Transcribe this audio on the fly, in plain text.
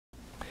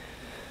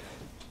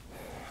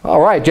All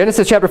right,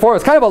 Genesis chapter 4.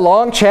 It's kind of a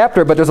long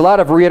chapter, but there's a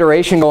lot of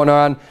reiteration going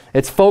on.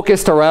 It's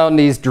focused around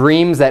these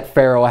dreams that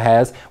Pharaoh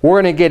has.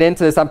 We're going to get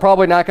into this. I'm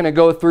probably not going to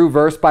go through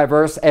verse by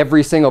verse,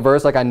 every single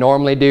verse like I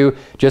normally do,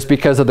 just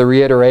because of the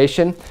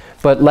reiteration.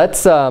 But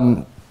let's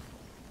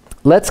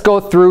go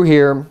through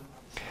here.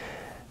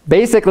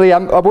 Basically,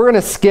 we're going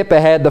to skip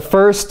ahead. The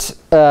first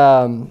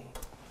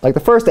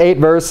 8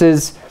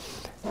 verses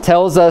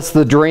tells us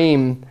the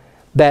dream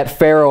that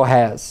Pharaoh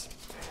has.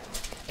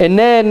 And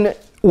then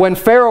when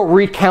Pharaoh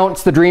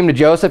recounts the dream to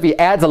Joseph, he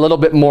adds a little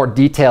bit more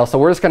detail. So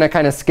we're just going to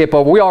kind of skip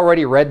over. We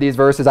already read these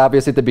verses,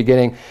 obviously, at the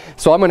beginning.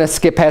 So I'm going to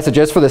skip past it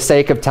just for the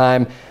sake of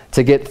time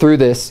to get through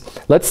this.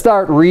 Let's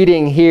start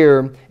reading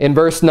here in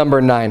verse number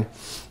 9.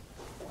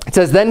 It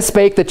says, "Then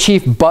spake the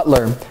chief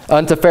butler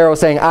unto Pharaoh,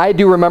 saying, I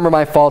do remember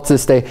my faults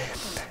this day.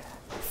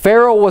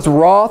 Pharaoh was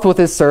wroth with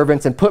his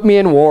servants, and put me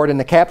in ward in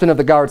the captain of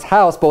the guard's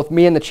house, both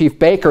me and the chief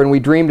baker, and we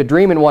dreamed a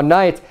dream in one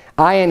night.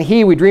 I and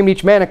he, we dreamed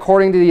each man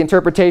according to the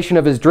interpretation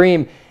of his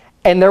dream.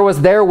 And there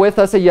was there with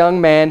us a young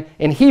man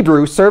in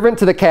Hebrew, servant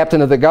to the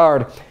captain of the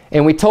guard.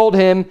 And we told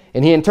him,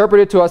 and he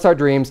interpreted to us our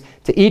dreams,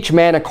 to each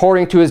man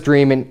according to his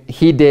dream, and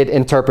he did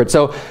interpret."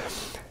 So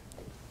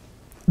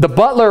the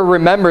butler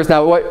remembers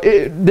now.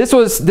 This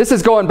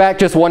is going back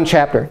just one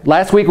chapter.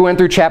 Last week we went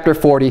through chapter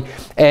 40,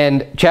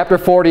 and chapter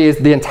 40 is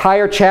the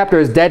entire chapter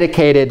is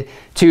dedicated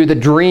to the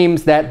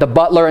dreams that the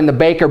butler and the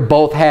baker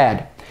both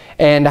had,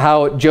 and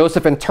how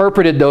Joseph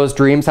interpreted those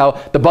dreams, how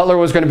the butler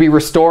was going to be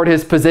restored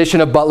his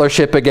position of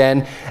butlership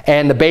again,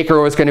 and the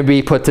baker was going to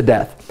be put to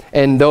death.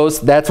 And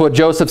that's what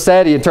Joseph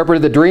said. He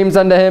interpreted the dreams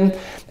unto him,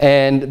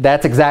 and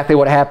that's exactly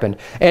what happened.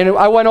 And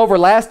I went over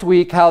last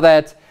week how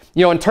that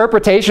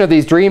interpretation of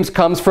these dreams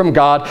comes from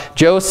God.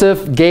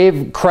 Joseph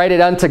gave credit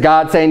unto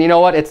God, saying, you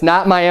know what, it's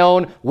not my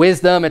own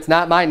wisdom, it's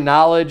not my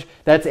knowledge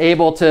that's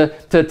able to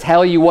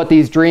tell you what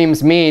these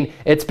dreams mean.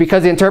 It's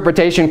because the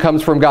interpretation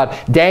comes from God.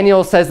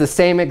 Daniel says the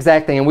same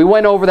exact thing, and we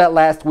went over that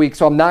last week,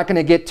 so I'm not going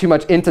to get too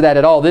much into that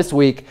at all this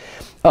week.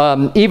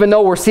 Even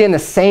though we're seeing the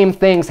same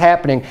things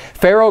happening,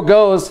 Pharaoh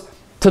goes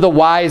to the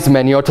wise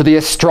men, to the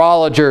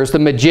astrologers, the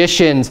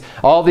magicians,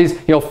 all these,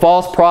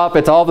 false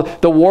prophets, all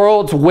the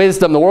world's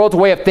wisdom, the world's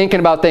way of thinking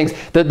about things,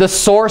 the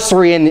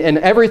sorcery and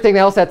everything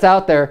else that's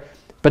out there,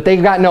 but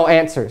they've got no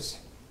answers.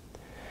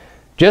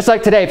 Just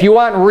like today, if you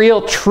want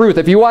real truth,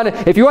 if you want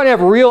to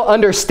have real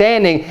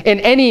understanding in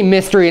any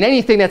mystery, in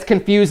anything that's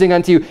confusing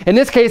unto you, in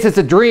this case it's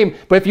a dream,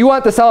 but if you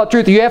want the solid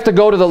truth, you have to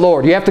go to the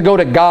Lord. You have to go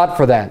to God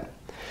for that.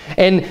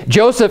 And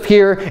Joseph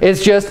here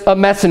is just a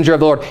messenger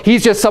of the Lord.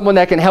 He's just someone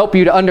that can help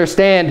you to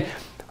understand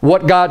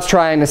what God's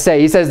trying to say.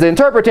 He says the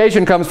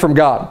interpretation comes from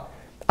God.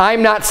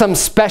 I'm not some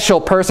special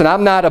person.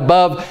 I'm not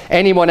above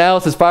anyone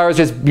else as far as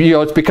just,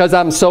 it's because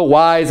I'm so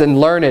wise and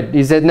learned.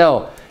 He said,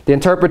 no, the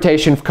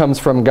interpretation comes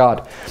from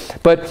God.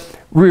 But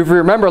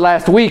remember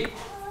last week,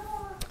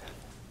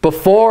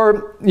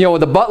 before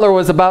the butler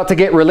was about to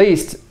get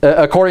released,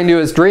 according to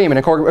his dream and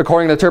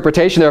according to the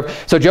interpretation there,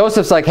 so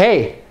Joseph's like,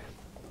 hey,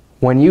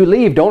 when you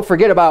leave, don't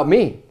forget about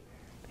me.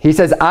 He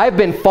says, I've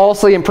been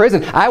falsely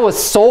imprisoned. I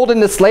was sold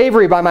into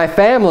slavery by my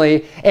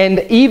family,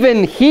 and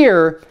even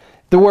here,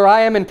 where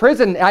I am in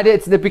prison,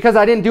 it's because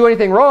I didn't do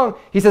anything wrong.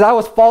 He says, I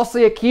was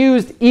falsely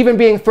accused, even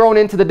being thrown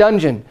into the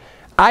dungeon.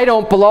 I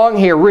don't belong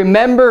here.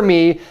 Remember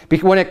me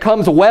when it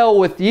comes well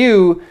with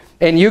you,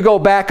 and you go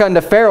back unto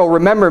Pharaoh.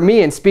 Remember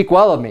me and speak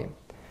well of me.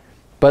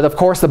 But of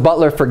course, the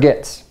butler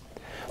forgets.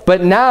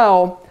 But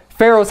now,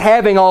 Pharaoh's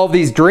having all of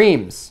these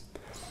dreams.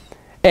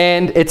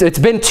 And it's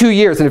been 2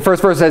 years, and the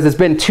first verse says it's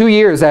been 2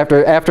 years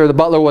after the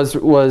butler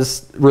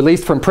was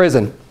released from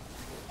prison.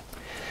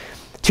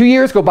 2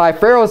 years go by.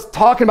 Pharaoh's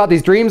talking about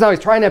these dreams now. He's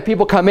trying to have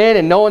people come in,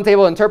 and no one's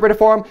able to interpret it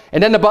for him.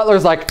 And then the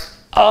butler's like,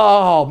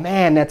 oh,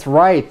 man, that's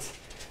right.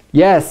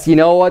 Yes, you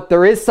know what?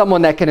 There is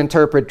someone that can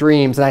interpret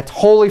dreams, and I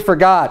totally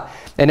forgot.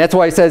 And that's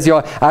why he says,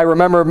 I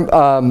remember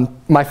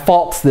my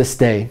faults this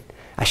day.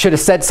 I should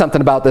have said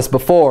something about this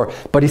before.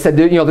 But he said,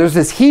 there's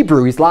this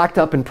Hebrew. He's locked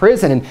up in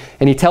prison.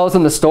 And he tells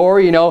him the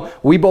story.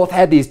 We both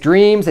had these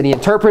dreams. And he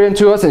interpreted them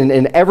to us.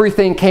 And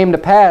everything came to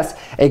pass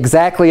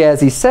exactly as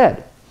he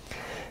said.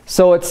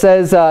 So it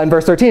says in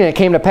verse 13, and it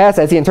came to pass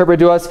as he interpreted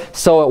to us,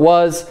 so it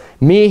was.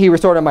 Me he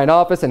restored in mine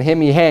office, and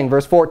him he hanged.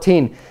 Verse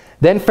 14.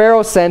 Then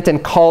Pharaoh sent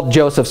and called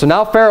Joseph. So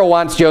now Pharaoh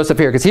wants Joseph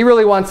here because he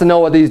really wants to know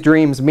what these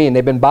dreams mean.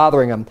 They've been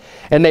bothering him.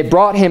 And they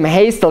brought him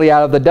hastily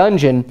out of the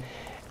dungeon.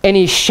 And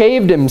he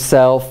shaved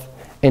himself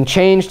and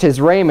changed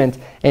his raiment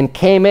and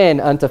came in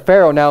unto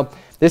Pharaoh. Now,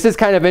 this is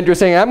kind of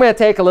interesting. I'm going to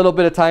take a little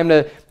bit of time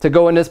to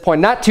go in this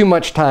point. Not too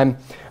much time,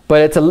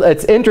 but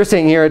it's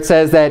interesting here. It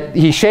says that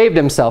he shaved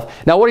himself.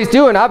 Now, what he's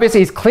doing,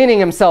 obviously, he's cleaning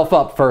himself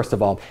up, first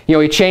of all.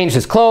 He changed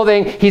his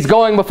clothing. He's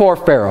going before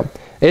Pharaoh.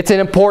 It's an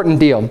important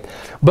deal.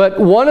 But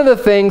one of the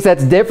things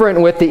that's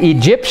different with the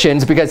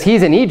Egyptians, because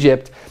he's in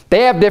Egypt,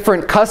 they have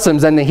different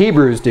customs than the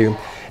Hebrews do.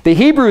 The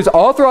Hebrews,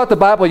 all throughout the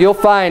Bible, you'll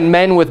find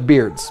men with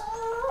beards.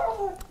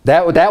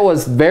 That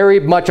was very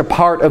much a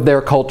part of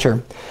their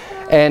culture.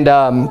 And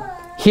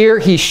here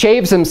he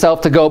shaves himself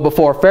to go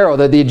before Pharaoh.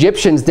 The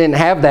Egyptians didn't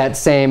have that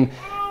same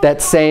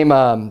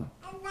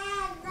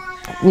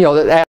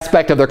the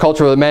aspect of their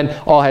culture where the men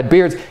all had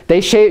beards.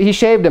 He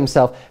shaved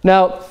himself.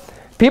 Now,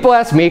 people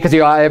ask me, because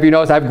if you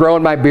notice, I've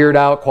grown my beard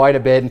out quite a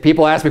bit, and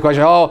people ask me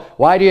questions, oh,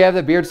 why do you have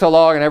the beard so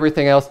long and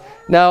everything else?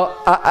 Now,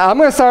 I'm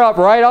going to start off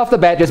right off the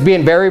bat, just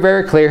being very,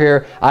 very clear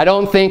here. I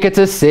don't think it's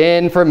a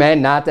sin for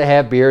men not to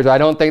have beards. I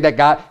don't think that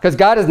because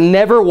God has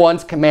never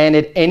once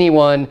commanded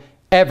anyone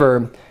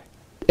ever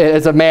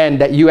as a man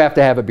that you have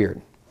to have a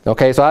beard.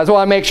 Okay, so I just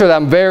want to make sure that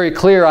I'm very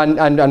clear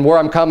on where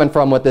I'm coming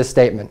from with this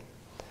statement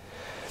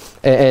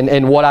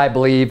and what I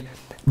believe.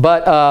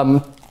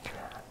 But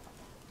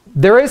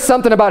there is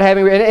something about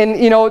having,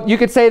 and you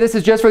could say this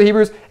is just for the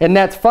Hebrews, and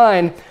that's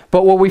fine.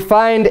 But what we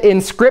find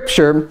in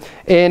Scripture,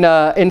 in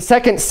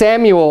 2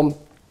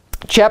 Samuel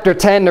chapter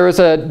 10, there's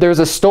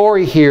a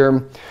story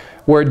here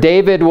where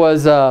David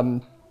was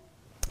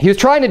he was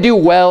trying to do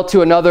well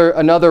to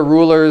another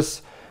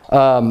ruler's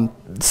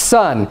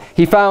son.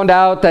 He found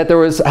out that there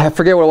was, I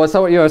forget what it was,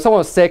 someone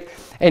was sick,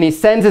 and he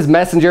sends his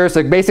messengers,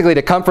 so basically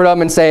to comfort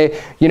them and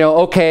say,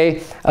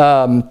 okay,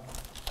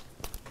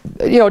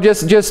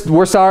 just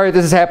we're sorry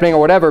this is happening or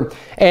whatever.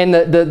 And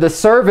the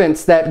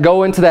servants that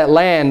go into that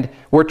land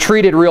were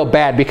treated real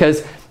bad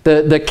because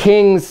the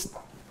king's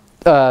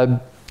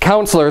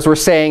counselors were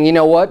saying, you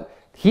know what?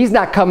 He's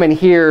not coming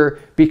here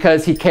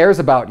because he cares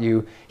about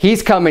you.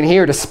 He's coming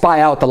here to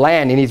spy out the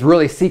land, and he's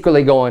really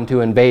secretly going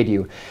to invade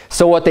you.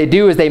 So what they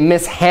do is they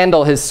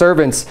mishandle his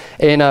servants.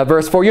 In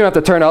verse 4, you don't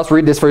have to turn, I'll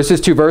read this for it's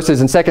just 2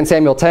 verses. In 2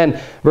 Samuel 10,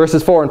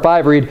 verses 4 and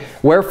 5 read,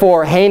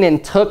 "Wherefore Hanan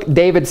took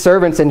David's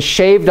servants and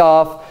shaved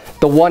off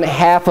the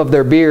 1/2 of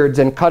their beards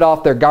and cut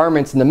off their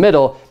garments in the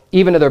middle,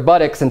 even to their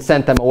buttocks, and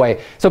sent them away."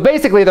 So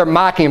basically they're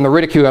mocking him, they're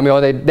ridiculing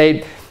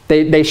him.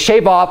 They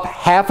shave off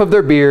half of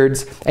their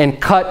beards and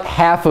cut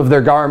half of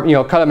their garment,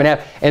 cut them in half,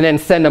 and then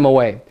send them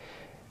away.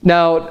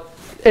 Now,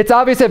 it's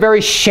obviously a very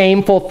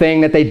shameful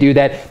thing that they do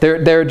that.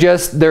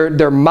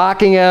 They're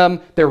mocking them,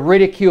 they're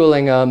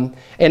ridiculing them,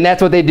 and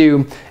that's what they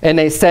do, and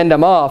they send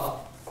them off.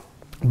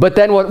 But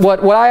then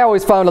what I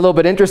always found a little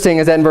bit interesting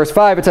is that in verse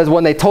 5 it says,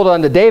 "When they told it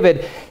unto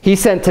David, he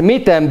sent to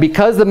meet them,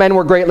 because the men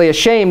were greatly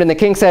ashamed. And the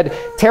king said,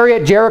 Tarry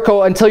at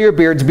Jericho until your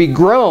beards be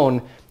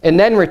grown, and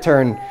then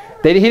return."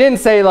 He didn't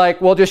say like,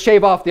 well, just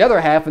shave off the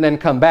other half and then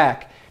come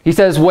back. He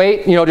says,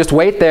 wait, just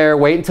wait there,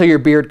 wait until your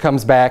beard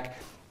comes back,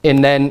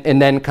 and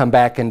then come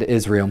back into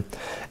Israel.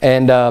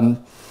 And that,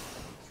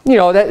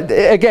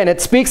 again,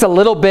 it speaks a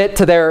little bit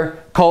to their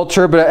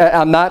culture, but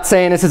I'm not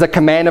saying this is a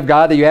command of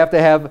God that you have to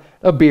have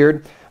a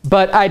beard.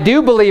 But I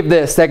do believe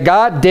this, that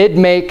God did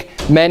make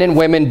men and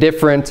women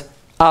different.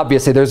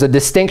 Obviously, there's a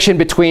distinction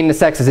between the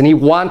sexes, and he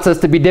wants us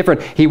to be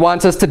different. He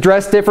wants us to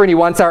dress different. He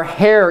wants our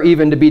hair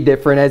even to be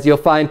different, as you'll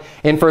find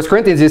in 1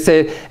 Corinthians.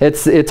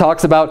 It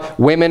talks about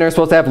women are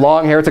supposed to have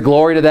long hair. It's a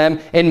glory to them,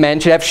 and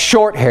men should have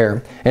short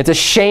hair. And it's a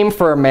shame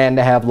for a man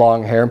to have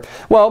long hair.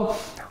 Well,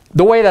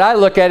 the way that I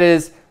look at it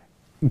is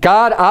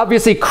God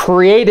obviously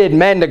created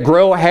men to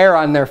grow hair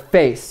on their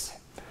face.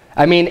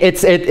 I mean,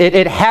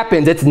 it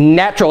happens. It's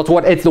natural.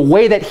 It's the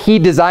way that he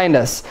designed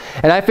us.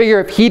 And I figure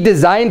if he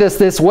designed us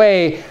this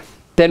way,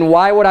 then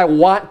why would I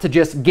want to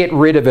just get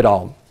rid of it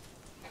all?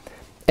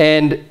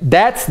 And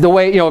that's the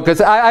way, because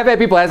I've had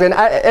people asking,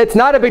 it's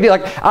not a big deal.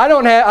 Like,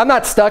 I'm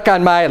not stuck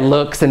on my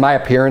looks and my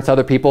appearance to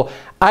other people.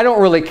 I don't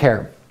really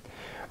care.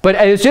 But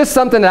it's just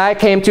something that I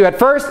came to. At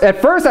first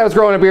I was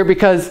growing a beard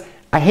because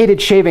I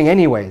hated shaving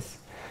anyways.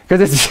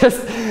 Because it's just,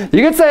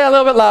 you can say a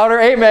little bit louder,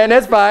 amen,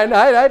 that's fine,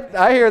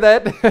 I hear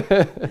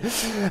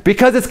that.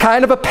 Because it's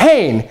kind of a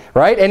pain,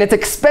 right? And it's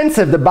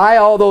expensive to buy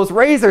all those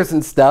razors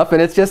and stuff,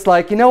 and it's just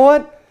like, you know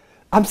what?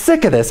 I'm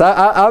sick of this.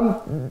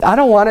 I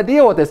don't want to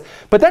deal with this.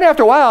 But then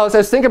after a while, as I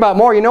was thinking about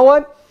more, you know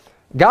what?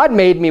 God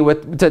made me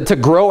to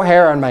grow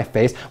hair on my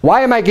face.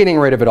 Why am I getting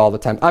rid of it all the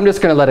time? I'm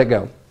just going to let it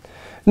go.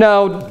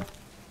 Now,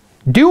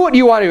 do what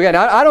you want to do. Again,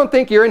 I don't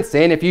think you're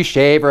insane if you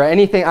shave or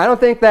anything. I don't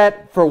think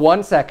that for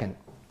 1 second.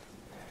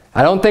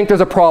 I don't think there's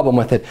a problem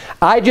with it.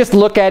 I just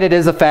look at it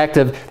as a fact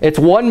of it's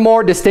one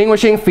more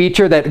distinguishing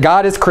feature that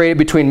God has created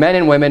between men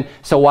and women,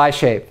 so why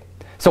shave?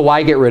 So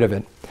why get rid of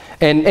it?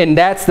 And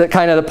that's the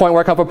kind of the point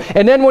where I come from.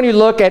 And then when you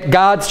look at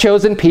God's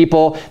chosen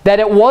people, that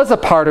it was a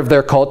part of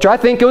their culture. I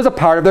think it was a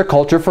part of their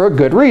culture for a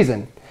good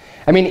reason.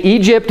 I mean,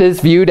 Egypt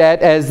is viewed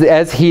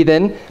as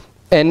heathen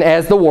and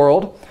as the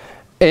world.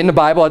 In the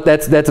Bible,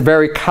 that's a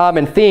very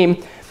common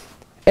theme.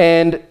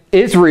 And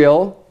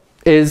Israel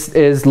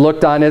is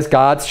looked on as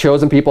God's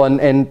chosen people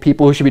and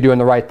people who should be doing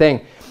the right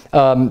thing.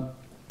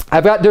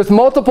 There's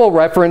multiple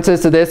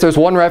references to this. There's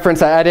one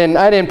reference, I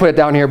didn't put it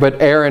down here,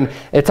 but Aaron,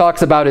 it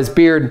talks about his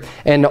beard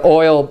and the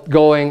oil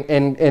going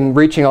and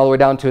reaching all the way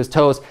down to his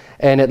toes.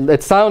 And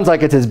it sounds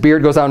like it's his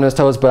beard goes down to his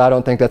toes, but I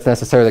don't think that's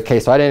necessarily the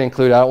case. So I didn't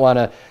include it. I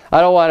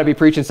don't want to be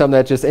preaching something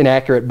that's just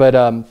inaccurate. But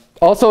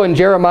also in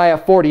Jeremiah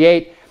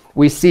 48,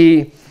 we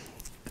see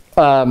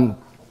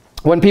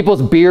when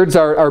people's beards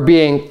are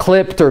being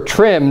clipped or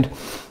trimmed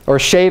or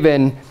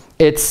shaven,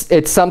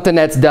 it's something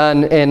that's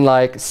done in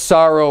like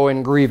sorrow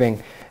and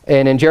grieving.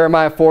 And in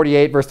Jeremiah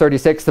 48, verse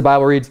 36, the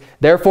Bible reads,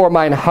 "Therefore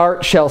mine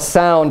heart shall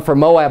sound for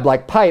Moab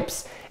like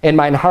pipes, and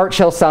mine heart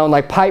shall sound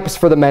like pipes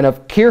for the men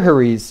of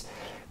Kirheres,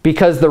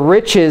 because the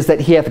riches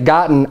that he hath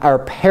gotten are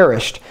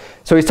perished.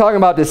 So he's talking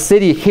about the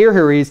city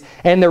Kirheres,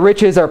 and the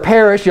riches are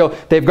perished. You know,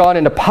 they've gone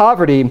into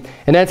poverty. And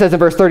then it says in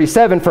verse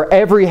 37, for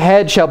every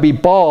head shall be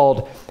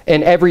bald,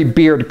 and every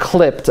beard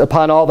clipped.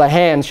 Upon all the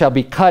hands shall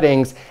be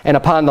cuttings, and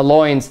upon the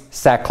loins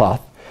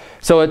sackcloth.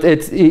 So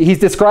he's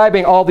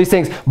describing all these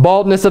things.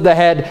 Baldness of the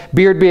head,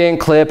 beard being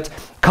clipped,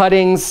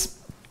 cuttings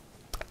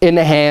in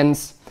the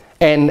hands,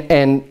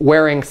 and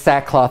wearing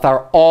sackcloth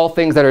are all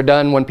things that are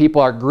done when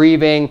people are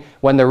grieving,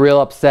 when they're real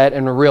upset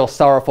and real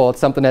sorrowful. It's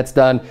something that's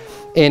done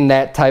in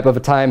that type of a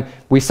time.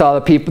 We saw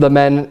the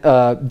men,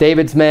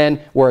 David's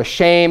men were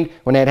ashamed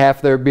when they had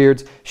half their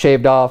beards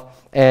shaved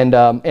off,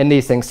 and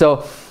these things.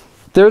 So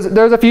there's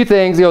a few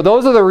things, you know,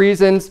 those are the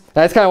reasons.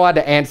 I just kind of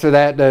wanted to answer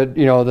that,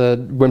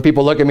 when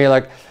people look at me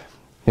like,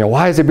 you know,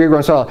 why is your beard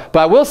growing so long? But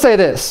I will say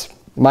this,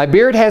 my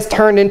beard has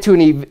turned into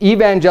an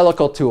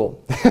evangelical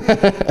tool.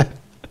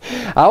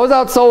 I was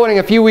out soul winning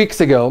a few weeks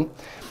ago,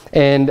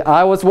 and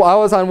I was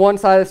on one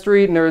side of the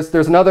street, and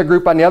there's another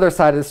group on the other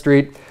side of the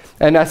street,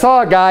 and I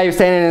saw a guy who was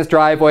standing in his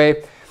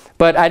driveway,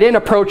 but I didn't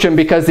approach him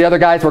because the other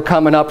guys were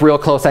coming up real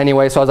close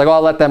anyway, so I was like, oh,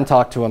 I'll let them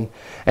talk to him.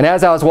 And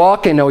as I was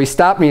walking, he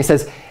stopped me, he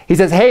says,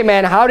 hey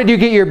man, how did you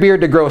get your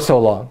beard to grow so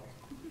long?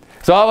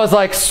 So I was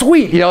like,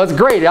 sweet, you know, it's a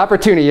great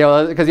opportunity, you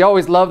know, because you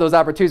always love those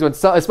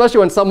opportunities, especially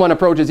when someone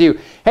approaches you.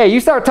 Hey, you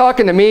start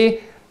talking to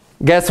me,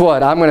 guess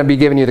what? I'm going to be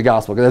giving you the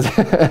gospel. Because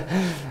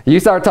you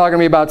start talking to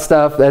me about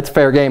stuff, that's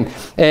fair game.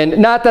 And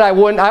not that I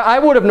wouldn't, I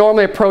would have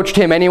normally approached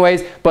him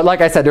anyways, but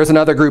like I said, there's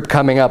another group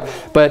coming up.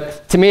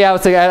 But to me, I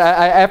was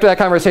after that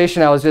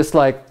conversation, I was just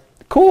like,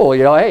 cool,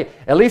 you know, hey,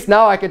 at least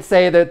now I could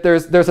say that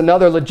there's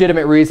another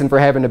legitimate reason for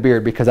having a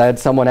beard, because I had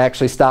someone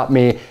actually stop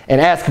me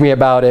and ask me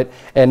about it,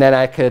 and then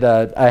I had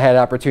an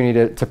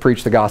opportunity to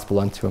preach the gospel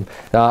unto him.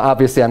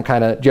 Obviously, I'm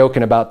kind of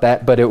joking about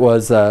that, but it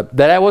was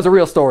that was a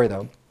real story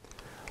though.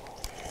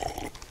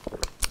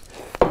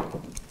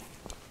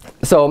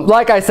 So,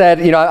 like I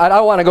said, you know, I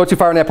don't want to go too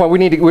far on that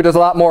point. There's a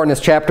lot more in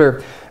this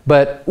chapter,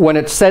 but when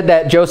it said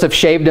that Joseph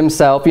shaved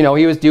himself, you know,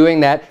 he was doing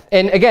that.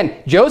 And again,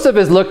 Joseph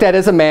is looked at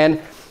as a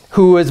man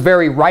who was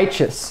very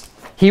righteous.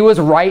 He was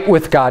right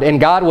with God, and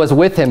God was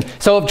with him.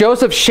 So if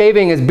Joseph's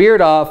shaving his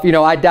beard off, you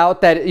know, I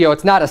doubt that, you know,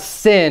 it's not a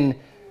sin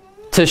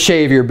to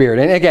shave your beard.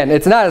 And again,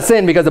 it's not a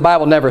sin because the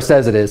Bible never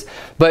says it is.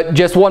 But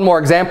just one more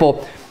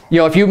example, you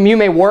know, if you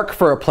may work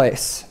for a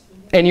place,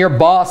 and your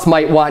boss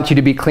might want you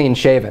to be clean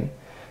shaven.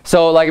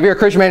 So like if you're a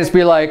Christian man, just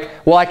be like,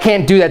 well, I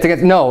can't do that.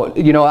 No,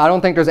 you know, I don't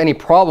think there's any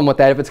problem with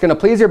that. If it's going to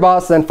please your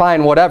boss, then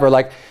fine, whatever.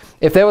 Like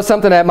if there was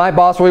something that my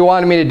boss really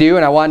wanted me to do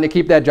and I wanted to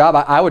keep that job,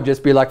 I would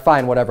just be like,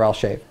 fine, whatever, I'll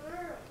shave.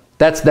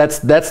 That's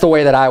the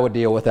way that I would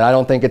deal with it. I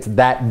don't think it's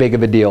that big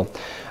of a deal.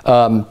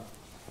 And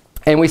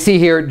we see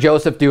here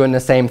Joseph doing the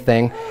same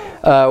thing.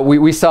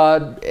 We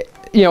saw,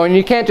 you know, and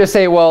you can't just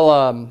say,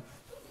 well,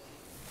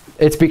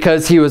 it's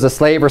because he was a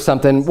slave or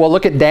something. Well,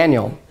 look at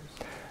Daniel.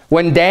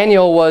 When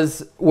Daniel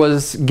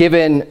was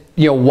given,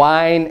 you know,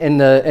 wine and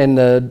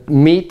the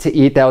meat to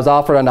eat that was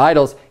offered unto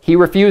idols, he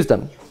refused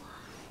them.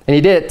 And he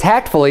did it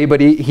tactfully,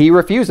 but he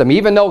refused them,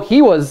 even though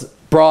he was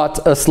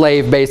brought a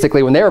slave,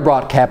 basically, when they were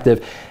brought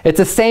captive. It's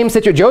the same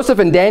situation. Joseph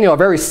and Daniel are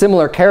very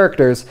similar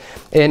characters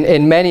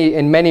in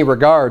many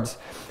regards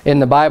in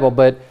the Bible,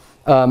 but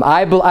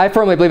I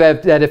firmly believe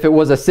that if it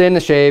was a sin to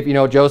shave, you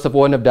know, Joseph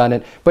wouldn't have done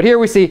it. But here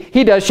we see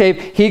he does shave.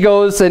 He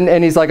goes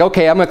and he's like,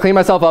 okay, I'm going to clean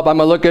myself up. I'm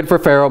going to look good for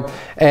Pharaoh.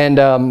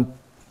 And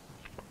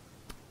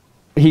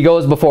he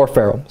goes before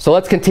Pharaoh. So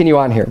let's continue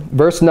on here.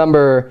 Verse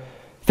number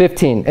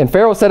 15. And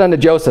Pharaoh said unto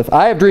Joseph,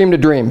 I have dreamed a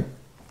dream,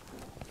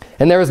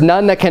 and there is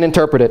none that can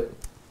interpret it.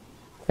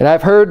 And I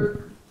have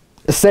heard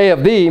say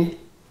of thee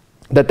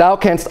that thou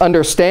canst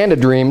understand a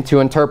dream to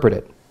interpret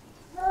it.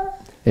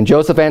 And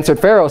Joseph answered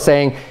Pharaoh,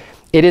 saying,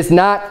 it is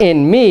not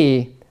in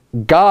me,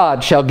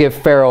 God shall give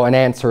Pharaoh an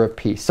answer of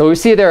peace. So we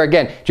see there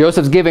again,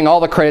 Joseph's giving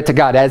all the credit to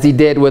God, as he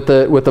did with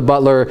the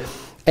butler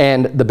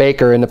and the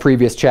baker in the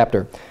previous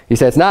chapter. He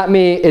says, it's not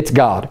me, it's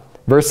God.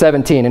 Verse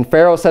 17, and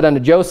Pharaoh said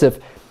unto Joseph,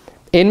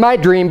 in my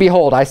dream,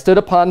 behold, I stood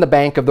upon the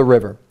bank of the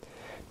river.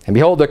 And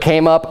behold, there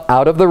came up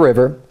out of the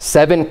river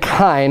 7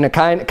 kine.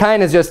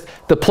 Kine is just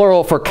the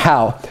plural for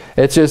cow.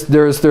 It's just,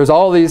 there's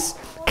all these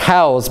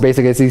cows,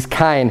 basically. It's these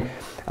kine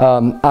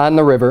on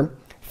the river,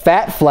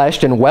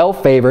 fat-fleshed and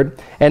well-favored,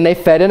 and they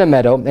fed in a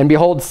meadow. And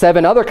behold,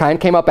 7 other kine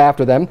came up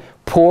after them,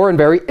 poor and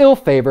very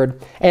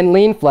ill-favored, and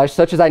lean-fleshed,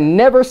 such as I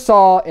never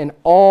saw in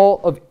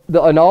all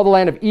the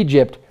land of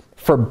Egypt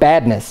for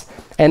badness.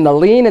 And the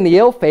lean and the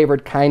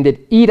ill-favored kind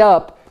did eat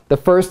up the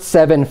first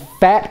 7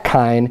 fat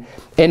kine,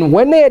 and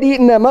when they had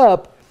eaten them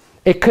up,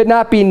 it could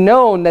not be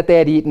known that they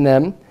had eaten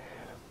them,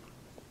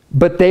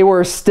 but they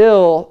were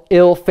still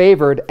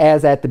ill-favored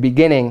as at the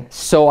beginning,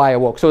 so I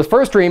awoke. So his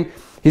first dream,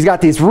 he's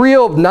got these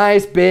real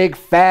nice big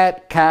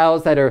fat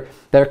cows that are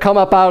come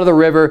up out of the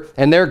river,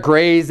 and they're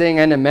grazing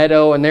in a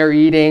meadow, and they're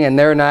eating, and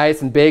they're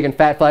nice and big and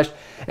fat fleshed.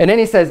 And then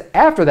he says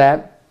after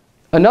that,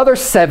 another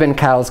 7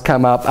 cows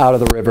come up out of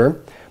the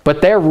river,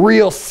 but they're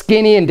real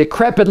skinny and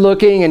decrepit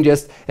looking and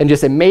just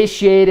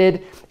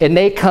emaciated, and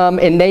they come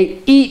and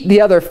they eat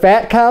the other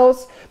fat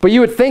cows. But you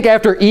would think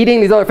after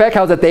eating these other fat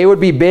cows that they would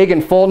be big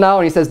and full now,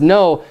 and he says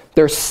no,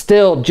 they're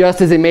still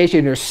just as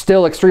emaciated, they're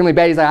still extremely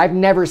bad. He's like, I've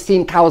never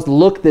seen cows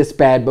look this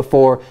bad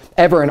before,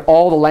 ever in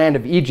all the land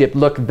of Egypt,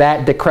 look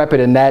that decrepit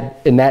and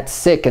that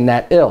sick and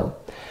that ill.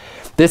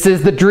 This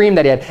is the dream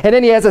that he had. And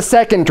then he has a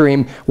second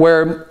dream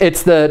where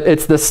it's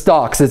the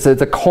stalks. It's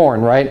a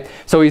corn, right?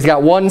 So he's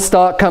got one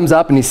stalk comes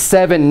up and these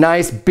 7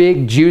 nice,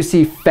 big,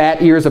 juicy,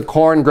 fat ears of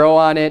corn grow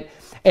on it.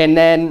 And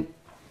then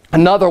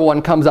another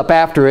one comes up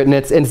after it, and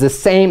it's the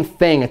same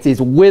thing. It's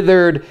these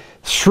withered,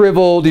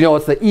 shriveled,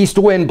 it's the east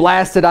wind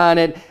blasted on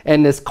it,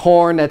 and this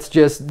corn that's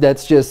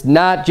just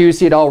not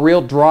juicy at all,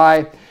 real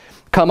dry,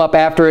 come up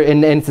after it,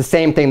 and it's the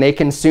same thing. They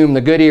consume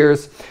the good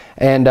ears.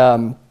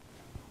 And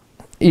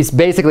he's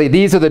basically,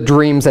 these are the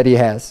dreams that he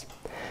has.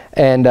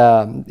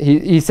 And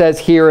he says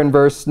here in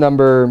verse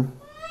number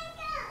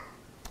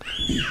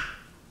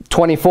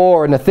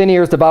 24, and the thin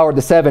ears devoured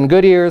the 7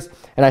 good ears.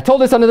 And I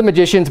told this unto the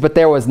magicians, but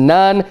there was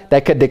none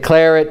that could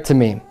declare it to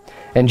me.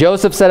 And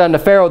Joseph said unto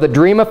Pharaoh, the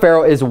dream of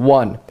Pharaoh is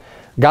one.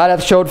 God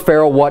hath showed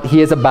Pharaoh what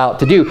he is about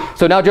to do.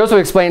 So now Joseph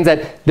explains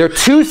that they're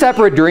 2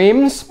 separate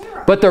dreams,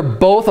 but they're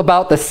both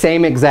about the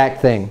same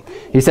exact thing.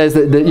 He says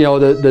that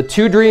the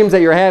 2 dreams that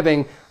you're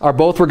having are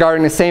both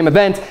regarding the same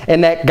event,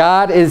 and that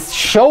God is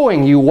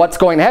showing you what's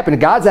going to happen.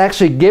 God's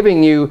actually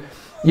giving you,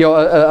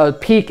 a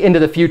peek into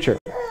the future.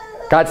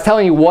 God's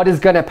telling you what is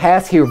going to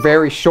pass here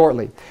very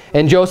shortly.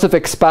 And Joseph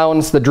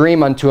expounds the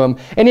dream unto him.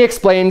 And he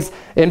explains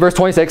in verse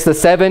 26, the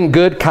 7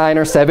 good kine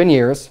are 7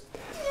 years.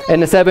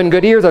 And the 7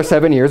 good ears are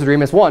 7 years. The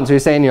dream is 1. So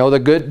he's saying, the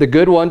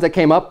good ones that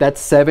came up, that's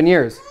 7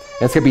 years.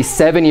 And it's going to be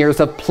 7 years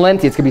of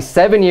plenty. It's going to be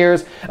 7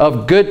 years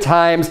of good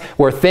times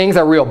where things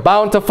are real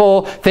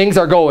bountiful. Things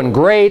are going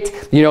great.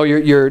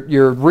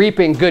 You're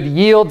reaping good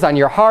yields on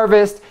your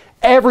harvest.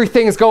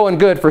 Everything's going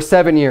good for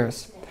 7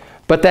 years.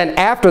 But then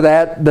after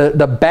that,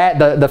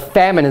 the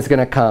famine is going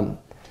to come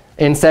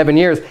in 7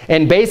 years.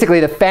 And basically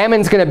the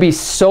famine's going to be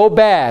so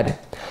bad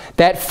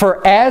that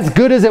for as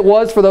good as it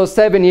was for those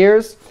 7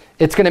 years,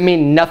 it's going to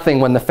mean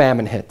nothing when the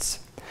famine hits.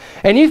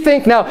 And you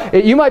think now,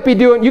 you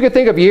could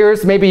think of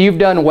years, maybe you've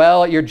done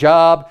well at your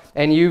job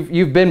and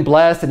you've been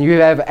blessed and you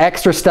have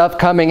extra stuff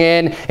coming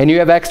in and you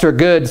have extra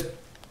goods.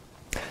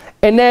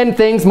 And then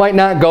things might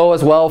not go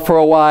as well for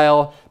a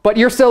while. But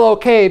you're still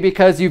okay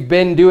because you've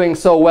been doing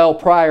so well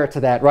prior to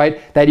that, right?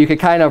 That you could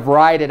kind of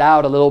ride it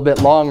out a little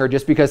bit longer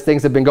just because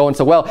things have been going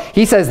so well.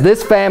 He says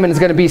this famine is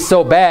going to be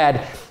so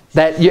bad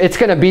that it's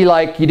going to be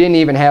like you didn't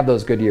even have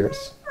those good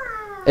years.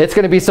 It's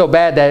going to be so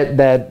bad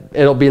that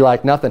it'll be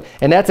like nothing.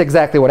 And that's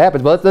exactly what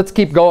happens. But let's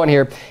keep going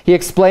here. He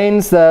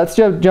explains, let's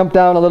jump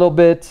down a little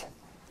bit.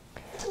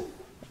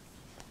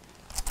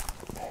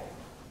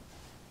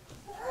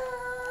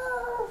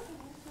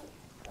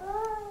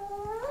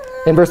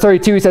 In verse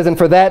 32, he says, and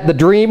for that the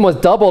dream was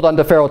doubled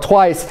unto Pharaoh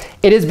twice.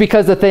 It is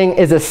because the thing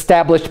is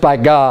established by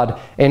God,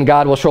 and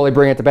God will surely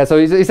bring it to pass. So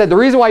he said the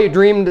reason why you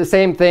dreamed the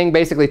same thing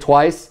basically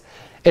twice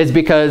is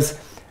because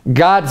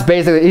God's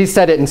basically, he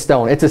set it in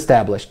stone. It's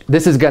established.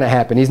 This is going to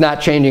happen. He's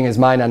not changing his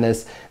mind on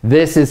this.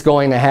 This is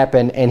going to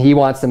happen, and he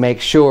wants to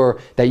make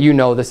sure that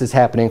this is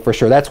happening for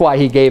sure. That's why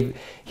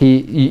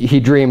he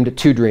dreamed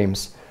 2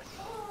 dreams.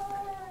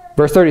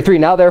 Verse 33,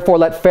 now therefore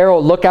let Pharaoh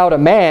look out a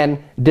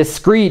man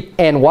discreet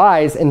and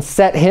wise and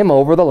set him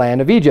over the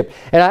land of Egypt.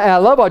 And I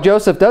love how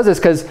Joseph does this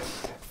because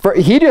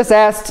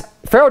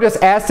Pharaoh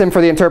just asked him for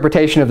the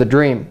interpretation of the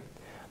dream.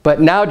 But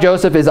now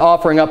Joseph is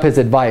offering up his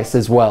advice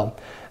as well.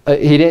 Pharaoh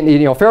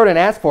didn't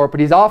ask for it,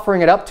 but he's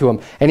offering it up to him.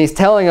 And he's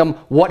telling him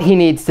what he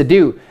needs to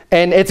do.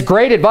 And it's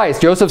great advice.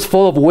 Joseph's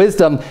full of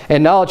wisdom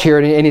and knowledge here.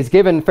 And he's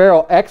given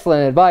Pharaoh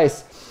excellent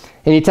advice.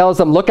 And he tells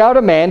them, look out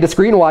a man,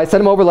 discreet and wise,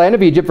 set him over the land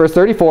of Egypt. Verse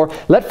 34,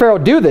 let Pharaoh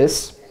do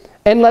this,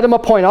 and let him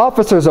appoint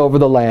officers over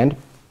the land,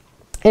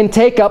 and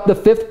take up the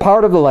 5th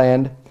part of the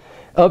land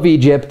of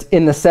Egypt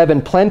in the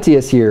 7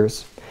 plenteous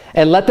years.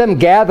 And let them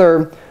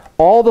gather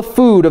all the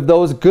food of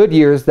those good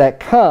years that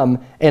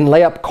come, and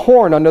lay up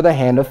corn under the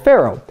hand of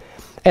Pharaoh.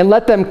 And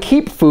let them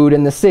keep food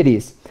in the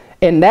cities.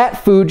 And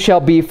that food shall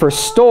be for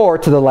store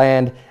to the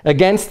land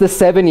against the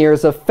 7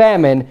 years of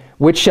famine,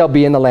 which shall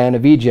be in the land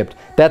of Egypt,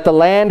 that the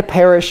land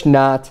perish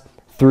not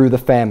through the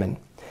famine.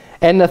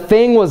 And the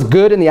thing was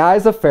good in the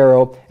eyes of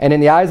Pharaoh, and in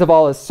the eyes of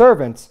all his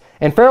servants.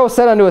 And Pharaoh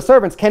said unto his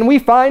servants, can we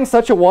find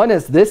such a one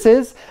as this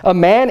is, a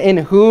man in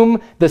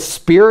whom the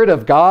Spirit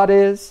of God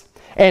is?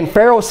 And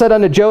Pharaoh said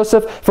unto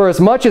Joseph, for as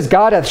much as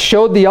God hath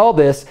showed thee all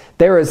this,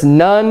 there is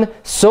none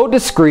so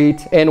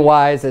discreet and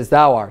wise as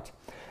thou art.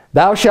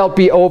 Thou shalt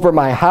be over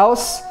my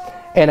house,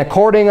 and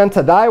according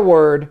unto thy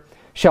word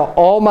shall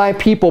all my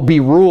people be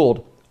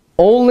ruled.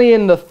 Only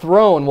in the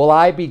throne will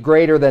I be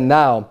greater than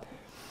thou.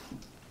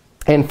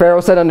 And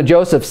Pharaoh said unto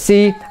Joseph,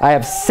 see, I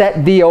have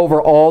set thee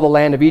over all the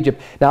land of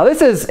Egypt. Now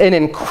this is an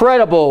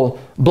incredible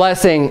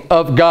blessing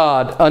of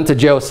God unto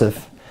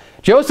Joseph.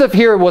 Joseph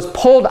here was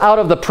pulled out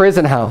of the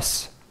prison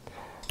house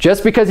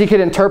just because he could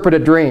interpret a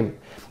dream.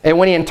 And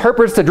when he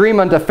interprets the dream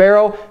unto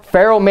Pharaoh,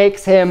 Pharaoh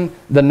makes him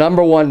the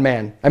 #1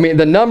 man. I mean,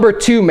 the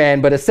 #2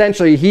 man, but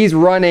essentially he's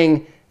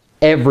running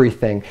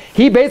everything.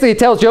 He basically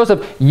tells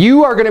Joseph,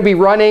 you are going to be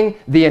running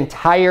the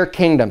entire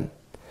kingdom.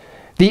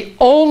 The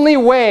only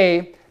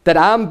way that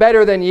I'm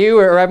better than you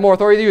or have more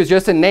authority than you is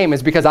just in name,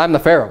 is because I'm the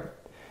Pharaoh.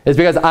 It's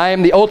because I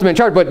am the ultimate in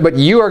charge, but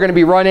you are going to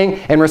be running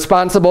and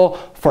responsible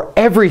for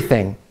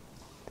everything.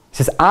 He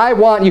says, I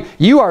want you.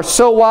 You are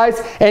so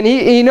wise. And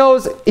he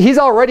knows he's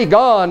already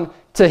gone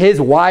to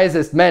his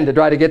wisest men to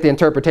try to get the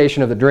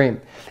interpretation of the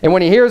dream. And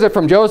when he hears it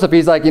from Joseph,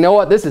 he's like, you know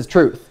what? This is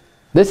truth.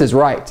 This is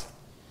right.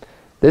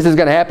 This is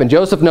going to happen.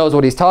 Joseph knows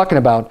what he's talking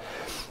about.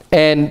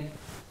 And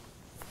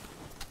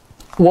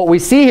what we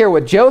see here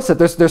with Joseph,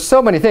 there's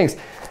so many things.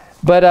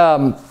 But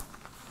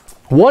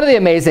one of the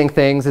amazing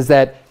things is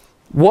that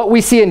what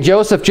we see in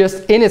Joseph,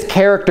 just in his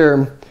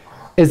character,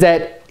 is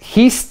that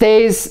he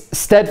stays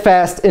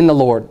steadfast in the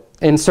Lord,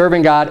 in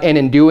serving God and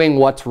in doing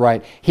what's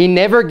right. He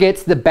never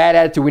gets the bad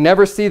attitude. We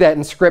never see that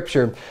in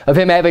Scripture of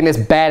him having this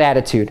bad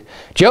attitude.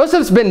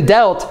 Joseph's been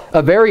dealt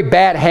a very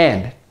bad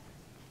hand.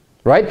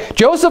 Right?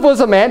 Joseph was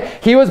a man,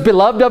 he was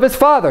beloved of his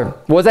father.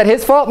 Was that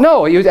his fault?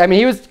 No.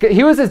 He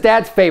was his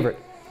dad's favorite.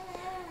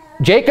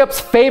 Jacob's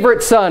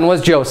favorite son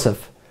was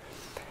Joseph.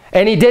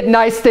 And he did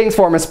nice things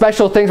for him, and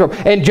special things for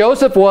him. And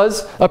Joseph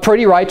was a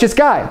pretty righteous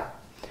guy.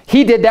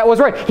 He did that was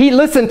right. He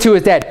listened to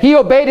his dad. He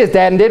obeyed his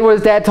dad and did what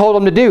his dad told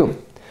him to do.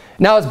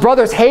 Now his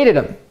brothers hated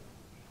him.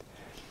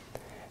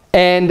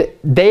 And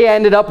they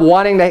ended up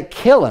wanting to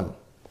kill him.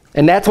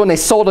 And that's when they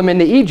sold him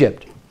into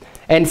Egypt.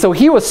 And so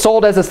he was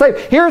sold as a slave.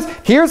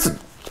 Here's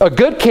a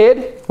good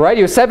kid, right?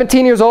 He was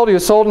 17 years old. He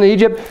was sold into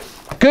Egypt.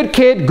 Good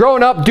kid,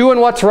 growing up, doing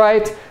what's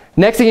right.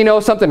 Next thing you know,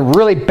 something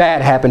really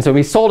bad happened to him.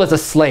 He's sold as a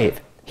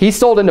slave. He's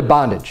sold into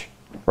bondage,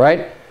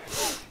 right?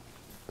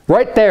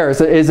 Right there is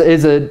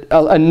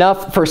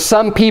enough for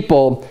some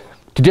people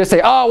to just say,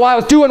 oh, well, I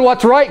was doing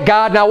what's right,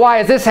 God. Now why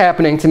is this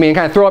happening to me? And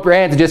kind of throw up your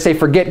hands and just say,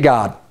 forget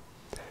God.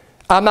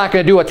 I'm not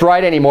going to do what's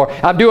right anymore.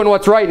 I'm doing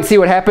what's right and see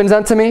what happens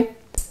unto me.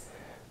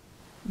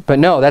 But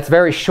no, that's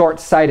very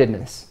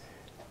short-sightedness.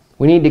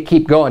 We need to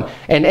keep going.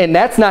 And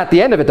that's not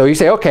the end of it, though. You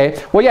say,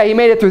 okay, well, yeah, he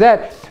made it through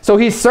that. So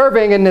he's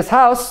serving in this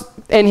house,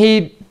 and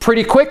he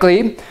pretty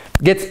quickly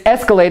gets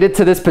escalated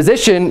to this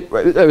position,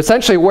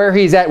 essentially where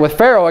he's at with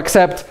Pharaoh,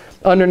 except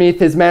underneath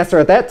his master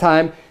at that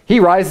time, he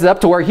rises up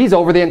to where he's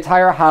over the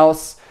entire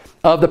house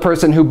of the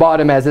person who bought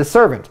him as his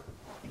servant.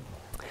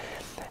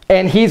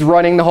 And he's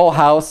running the whole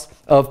house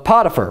of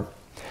Potiphar.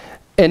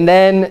 And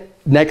then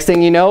next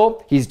thing you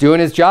know, he's doing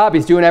his job.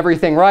 He's doing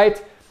everything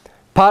right.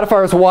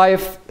 Potiphar's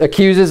wife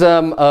accuses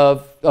him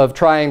of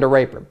trying to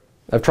rape her,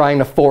 of trying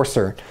to force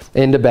her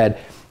into bed.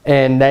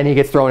 And then he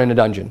gets thrown in a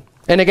dungeon.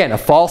 And again, a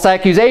false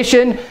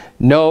accusation,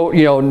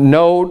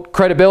 no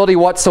credibility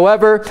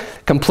whatsoever,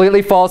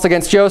 completely false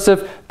against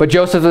Joseph, but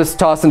Joseph is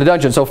tossed in the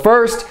dungeon. So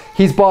first,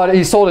 he's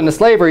sold into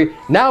slavery.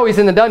 Now he's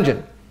in the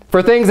dungeon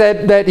for things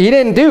that he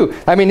didn't do.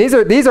 I mean, these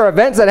are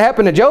events that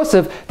happen to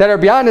Joseph that are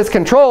beyond his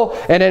control,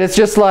 and it's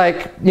just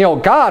like,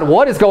 God,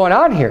 what is going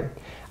on here?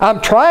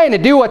 I'm trying to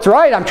do what's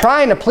right. I'm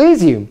trying to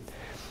please you.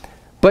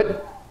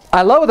 But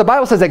I love what the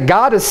Bible says, that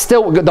God is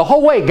still, the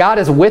whole way, God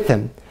is with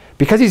him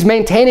because he's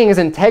maintaining his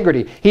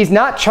integrity. He's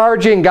not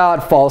charging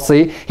God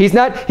falsely. He's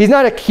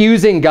not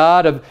accusing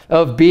God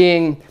of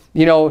being,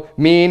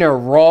 mean or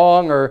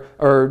wrong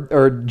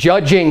or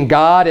judging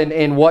God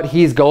in what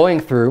he's going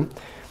through.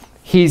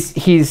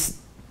 He's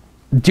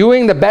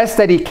doing the best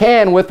that he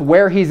can with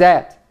where he's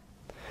at.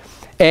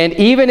 And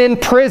even in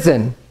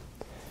prison,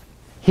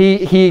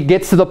 he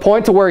gets to the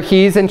point to where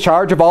he's in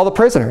charge of all the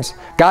prisoners.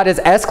 God has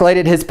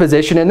escalated his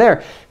position in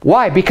there.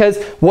 Why?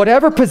 Because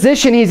whatever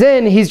position he's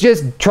in, he's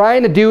just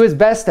trying to do his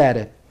best at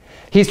it.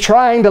 He's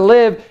trying to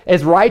live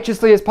as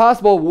righteously as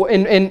possible,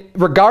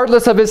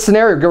 regardless of his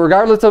scenario,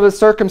 regardless of his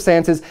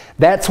circumstances.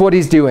 That's what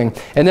he's doing.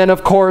 And then,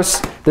 of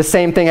course, the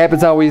same thing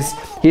happens now.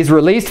 He's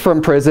released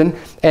from prison,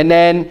 and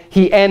then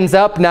he ends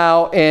up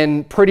now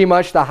in pretty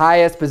much the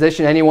highest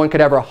position anyone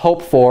could ever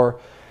hope for,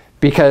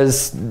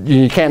 because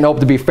you can't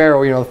hope to be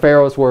Pharaoh. The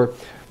Pharaohs were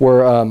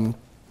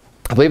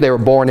I believe they were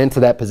born into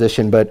that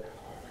position, but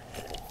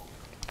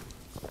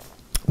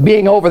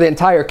being over the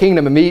entire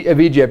kingdom of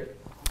Egypt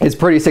is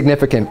pretty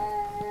significant.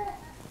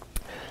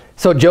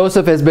 So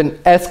Joseph has been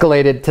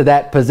escalated to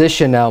that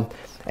position now,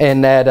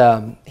 and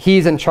that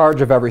he's in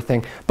charge of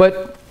everything.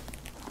 But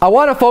I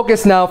want to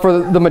focus now for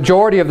the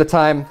majority of the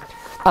time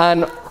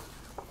on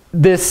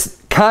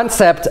this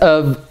concept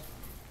of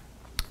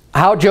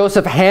how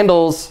Joseph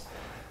handles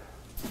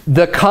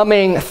the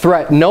coming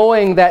threat,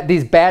 knowing that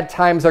these bad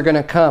times are going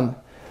to come.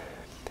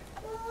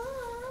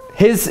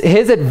 His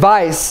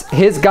advice,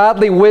 his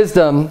godly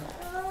wisdom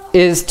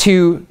is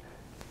to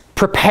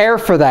prepare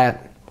for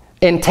that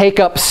and take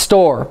up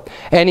store.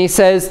 And he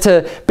says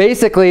to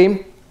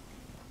basically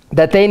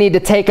that they need to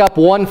take up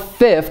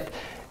 1/5.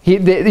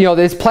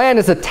 His plan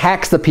is to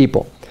tax the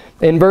people.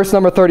 In verse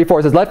number 34,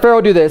 it says, "Let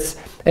Pharaoh do this,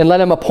 and let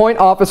him appoint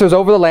officers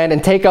over the land,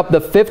 and take up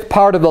the 5th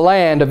part of the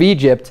land of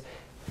Egypt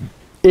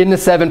in the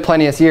 7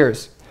 plenteous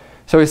years."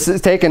 So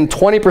he's taking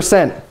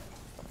 20%.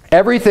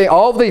 Everything,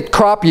 all the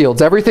crop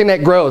yields, everything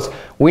that grows,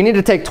 we need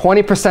to take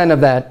 20%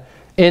 of that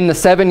in the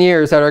 7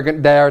 years that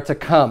are to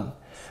come.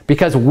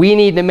 Because we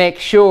need to make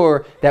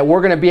sure that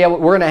we're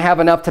going to have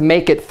enough to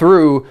make it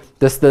through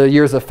the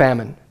years of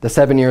famine, the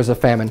 7 years of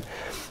famine.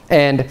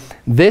 And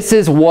this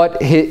is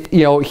what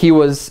he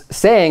was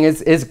saying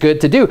is good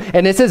to do.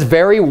 And this is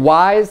very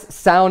wise,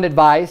 sound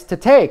advice to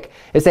take.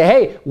 Is say,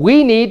 hey,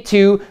 we need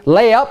to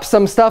lay up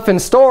some stuff in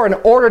store in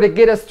order to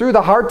get us through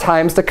the hard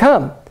times to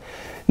come.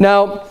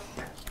 Now,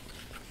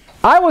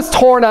 I was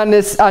torn on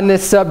this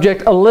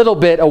subject a little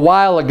bit a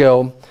while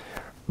ago,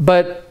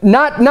 but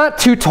not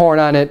too torn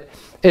on it.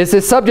 Is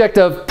this subject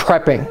of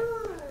prepping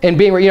and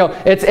being,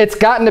 it's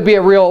gotten to be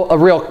a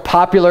real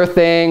popular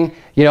thing.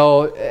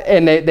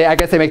 And I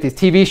guess they make these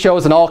TV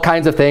shows and all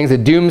kinds of things, the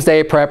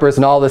doomsday preppers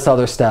and all this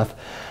other stuff.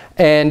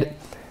 And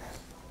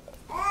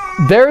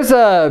there's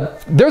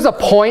a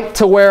point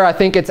to where I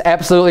think it's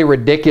absolutely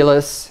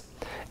ridiculous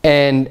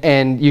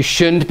and you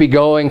shouldn't be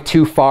going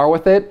too far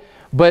with it.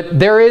 But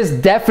there is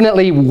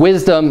definitely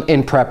wisdom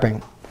in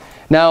prepping.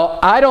 Now,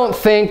 I don't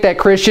think that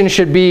Christians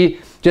should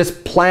be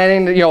just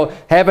planning,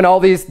 having all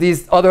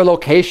these other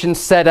locations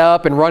set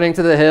up and running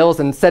to the hills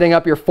and setting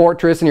up your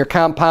fortress and your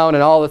compound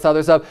and all this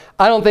other stuff.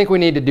 I don't think we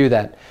need to do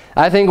that.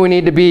 I think we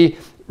need to be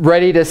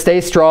ready to stay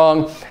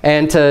strong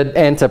and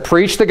to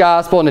preach the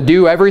gospel and to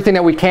do everything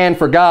that we can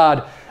for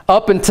God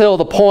up until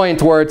the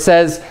point where it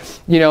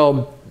says,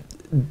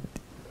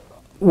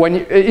 when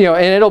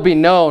and it'll be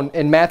known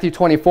in Matthew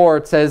 24.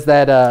 It says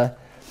that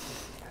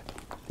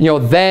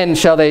then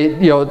shall they,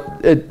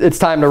 it's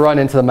time to run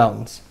into the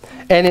mountains.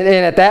 And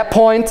at that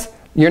point,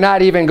 you're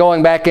not even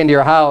going back into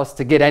your house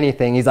to get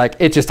anything. He's like,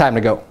 it's just time to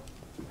go.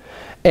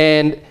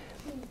 And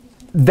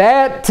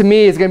that, to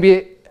me, is going to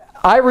be,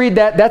 I read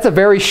that's a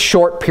very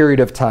short period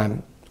of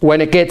time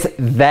when it gets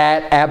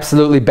that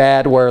absolutely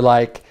bad where,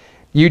 like,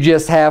 you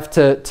just have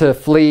to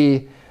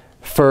flee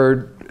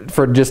for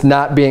just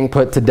not being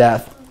put to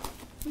death.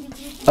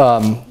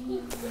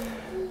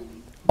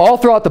 All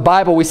throughout the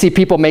Bible, we see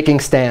people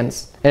making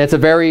stands. And it's a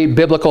very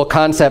biblical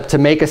concept to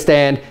make a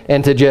stand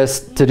and to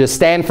just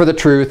stand for the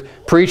truth,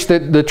 preach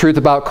the truth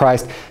about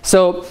Christ.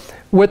 So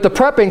with the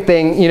prepping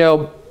thing,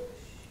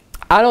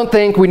 I don't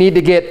think we need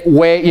to get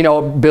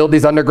build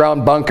these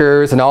underground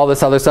bunkers and all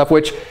this other stuff,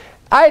 which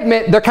I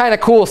admit they're kind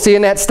of cool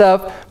seeing that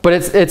stuff, but I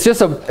think it's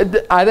just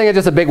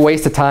a big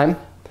waste of time.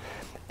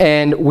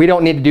 And we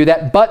don't need to do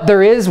that. But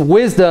there is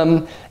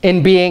wisdom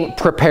in being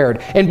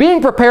prepared. And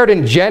being prepared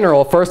in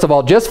general, first of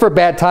all, just for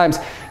bad times.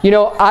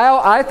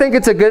 I think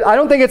it's I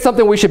don't think it's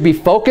something we should be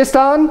focused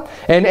on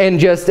and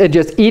just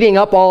eating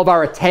up all of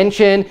our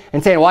attention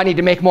and saying, well, I need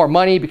to make more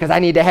money because I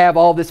need to have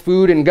all this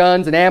food and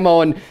guns and ammo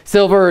and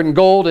silver and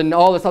gold and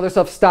all this other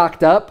stuff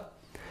stocked up.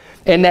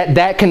 And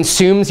that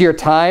consumes your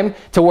time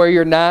to where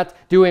you're not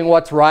doing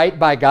what's right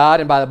by God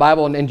and by the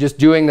Bible and just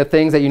doing the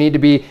things that you need to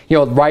be,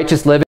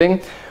 righteous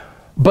living.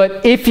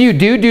 But if you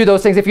do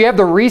those things, if you have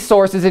the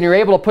resources and you're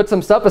able to put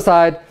some stuff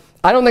aside,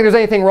 I don't think there's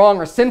anything wrong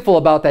or sinful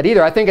about that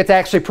either. I think it's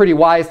actually pretty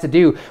wise to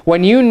do.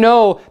 When you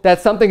know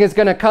that something is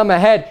going to come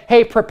ahead,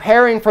 hey,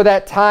 preparing for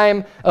that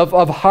time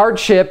of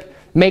hardship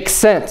makes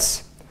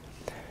sense.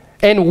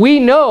 And we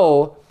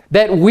know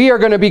that we are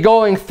going to be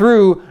going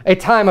through a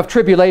time of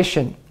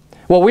tribulation.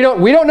 Well, we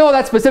don't know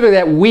that specifically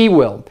that we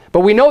will,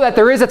 but we know that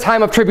there is a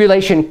time of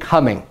tribulation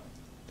coming.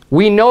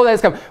 We know that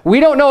it's coming. We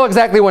don't know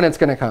exactly when it's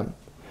going to come.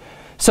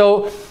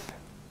 So,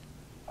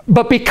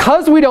 but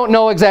because we don't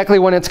know exactly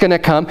when it's going to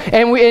come,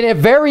 and it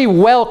very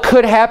well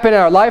could happen in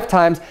our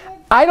lifetimes,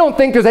 I don't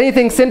think there's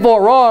anything sinful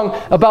or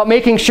wrong about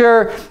making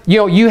sure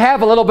you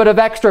have a little bit of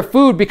extra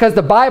food, because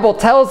the Bible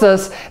tells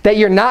us that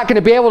you're not going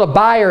to be able to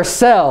buy or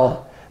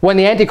sell when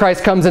the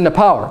Antichrist comes into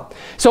power.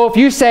 So if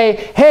you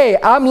say, hey,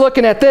 I'm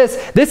looking at this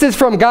is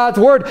from God's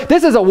word,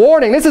 this is a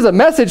warning, this is a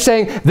message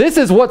saying this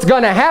is what's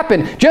going to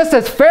happen. Just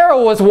as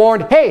Pharaoh was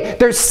warned, hey,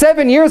 there's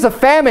 7 years of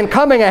famine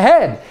coming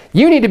ahead.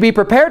 You need to be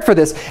prepared for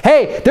this.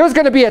 Hey, there's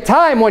going to be a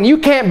time when you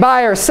can't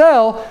buy or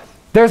sell.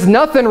 There's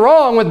nothing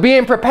wrong with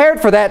being prepared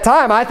for that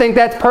time. I think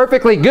that's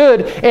perfectly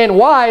good and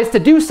wise to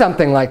do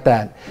something like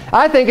that.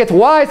 I think it's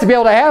wise to be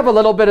able to have a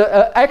little bit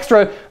of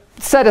extra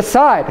set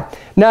aside.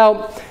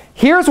 Now,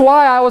 here's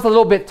why I was a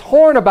little bit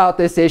torn about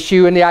this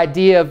issue and the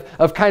idea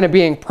of kind of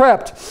being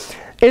prepped,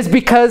 is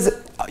because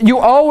you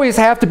always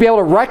have to be able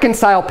to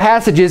reconcile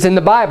passages in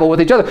the Bible with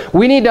each other.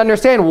 We need to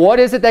understand, what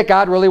is it that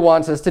God really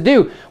wants us to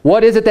do?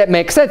 What is it that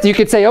makes sense? You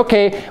could say,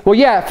 okay, well,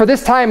 yeah, for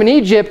this time in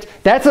Egypt,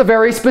 that's a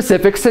very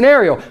specific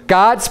scenario.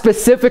 God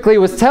specifically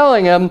was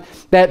telling him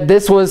that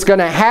this was going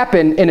to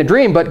happen in a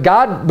dream.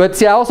 But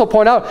see, I also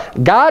point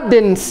out, God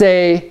didn't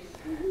say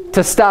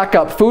to stock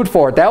up food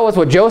for it. That was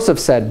what Joseph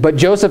said. But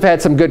Joseph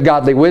had some good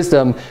godly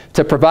wisdom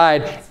to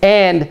provide,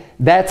 and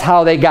that's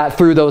how they got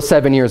through those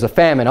 7 years of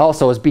famine.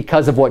 Also, is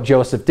because of what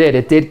Joseph did.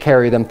 It did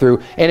carry them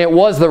through, and it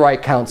was the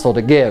right counsel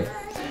to give.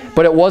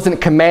 But it wasn't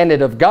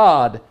commanded of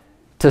God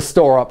to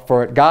store up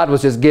for it. God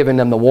was just giving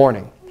them the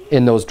warning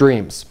in those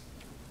dreams.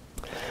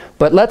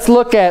 But let's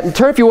look at,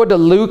 turn if you would to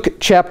Luke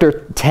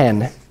chapter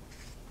 10.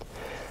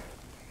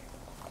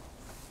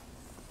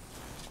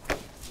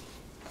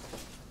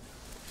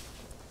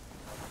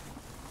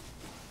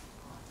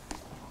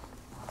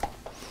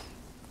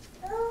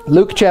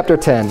 Luke chapter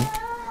 10. I'm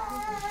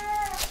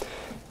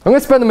going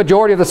to spend the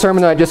majority of the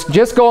sermon tonight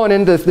just going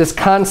into this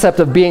concept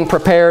of being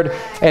prepared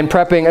and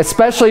prepping,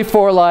 especially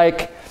for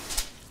like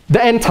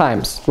the end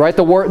times, right?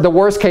 The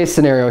worst case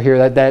scenario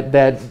here,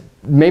 that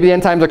maybe the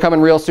end times are coming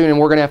real soon and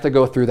we're going to have to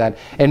go through that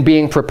and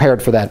being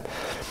prepared for that.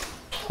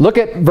 Look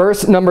at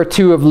verse number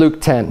 2 of Luke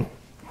 10.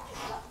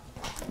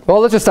 Well,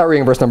 let's just start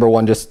reading verse number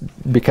 1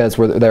 just because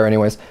we're there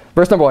anyways.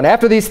 Verse number 1.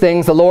 After these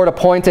things, the Lord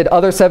appointed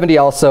other 70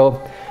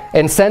 also,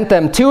 and sent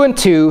them 2 and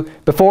 2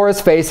 before his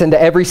face into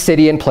every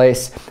city and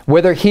place,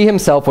 whither he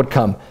himself would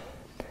come.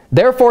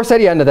 Therefore said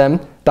he unto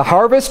them, the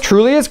harvest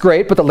truly is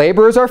great, but the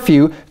laborers are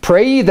few.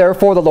 Pray ye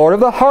therefore the Lord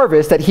of the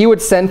harvest, that he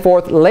would send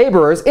forth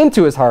laborers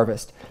into his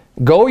harvest.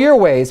 Go your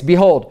ways,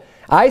 behold,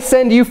 I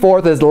send you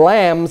forth as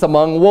lambs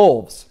among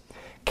wolves.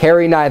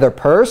 Carry neither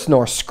purse,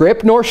 nor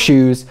scrip, nor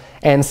shoes,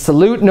 and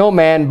salute no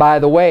man by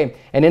the way.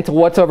 And into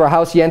whatsoever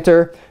house ye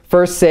enter,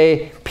 first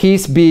say,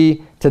 peace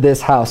be to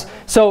this house.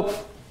 So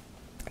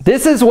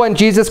this is when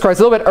Jesus Christ,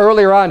 a little bit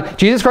earlier on,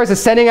 Jesus Christ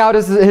is sending out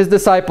his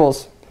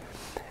disciples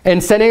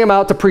and sending them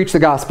out to preach the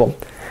gospel.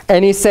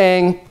 And he's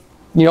saying,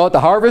 you know what,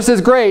 the harvest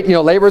is great, you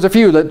know, laborers are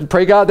few.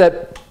 Pray God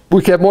that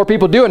we can have more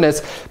people doing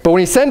this. But when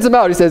he sends them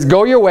out, he says,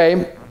 go your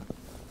way.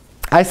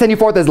 I send you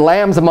forth as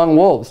lambs among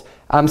wolves.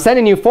 I'm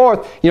sending you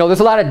forth. You know, there's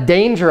a lot of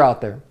danger out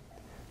there.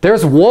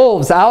 There's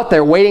wolves out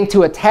there waiting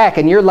to attack,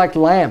 and you're like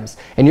lambs.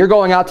 And you're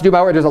going out to do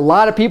my work. There's a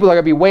lot of people that are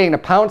going to be waiting to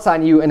pounce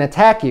on you and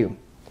attack you.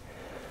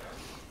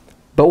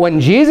 But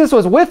when Jesus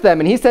was with them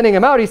and he's sending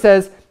them out, he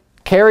says,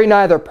 carry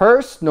neither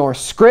purse, nor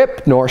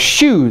scrip, nor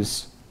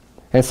shoes.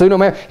 And salute no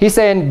man. He's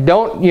saying,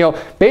 don't, you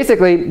know,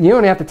 basically, you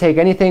don't have to take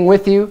anything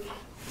with you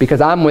because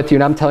I'm with you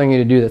and I'm telling you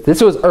to do this.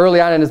 This was early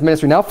on in his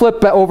ministry. Now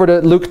flip over to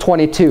Luke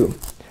 22.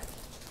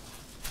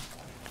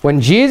 When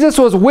Jesus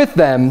was with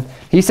them,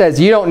 he says,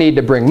 you don't need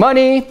to bring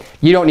money.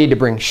 You don't need to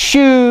bring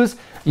shoes.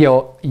 You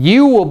know,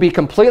 you will be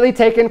completely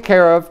taken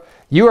care of.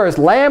 You are as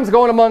lambs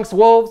going amongst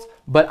wolves,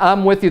 but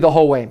I'm with you the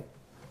whole way.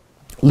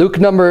 Luke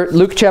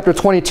chapter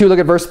 22, look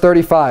at verse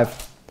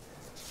 35.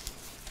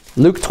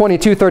 Luke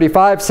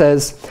 22:35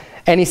 says,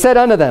 and he said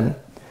unto them,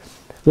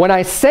 when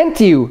I sent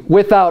you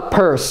without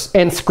purse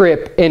and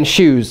scrip and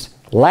shoes,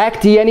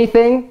 lacked ye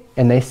anything?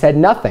 And they said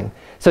nothing.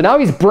 So now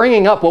he's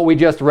bringing up what we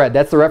just read.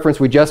 That's the reference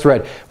we just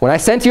read. When I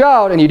sent you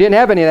out and you didn't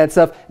have any of that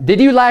stuff, did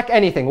you lack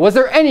anything? Was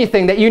there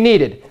anything that you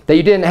needed that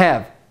you didn't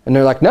have? And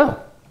they're like, no,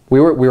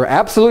 we were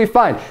absolutely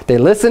fine. They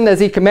listened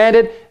as he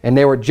commanded and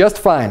they were just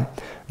fine.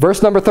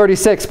 Verse number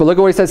 36, but look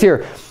at what he says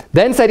here.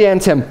 Then said he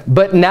unto him,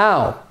 but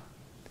now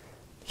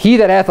he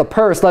that hath a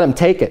purse, let him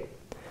take it,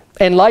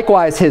 and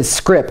likewise his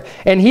scrip.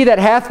 And he that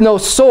hath no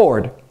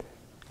sword,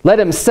 let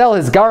him sell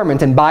his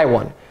garment and buy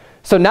one.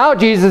 So now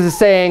Jesus is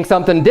saying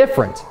something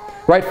different.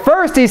 Right?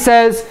 First he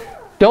says,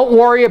 don't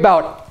worry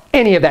about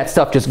any of that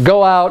stuff. Just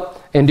go out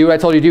and do what I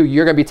told you to do.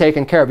 You're going to be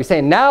taken care of. He's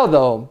saying now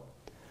though,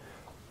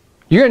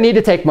 you're going to need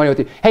to take money with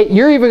you. Hey,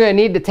 you're even going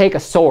to need to take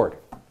a sword.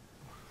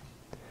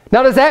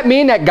 Now does that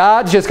mean that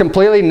God's just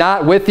completely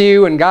not with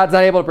you and God's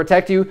not able to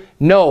protect you?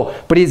 No,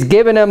 but he's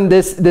given him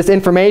this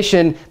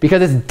information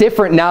because it's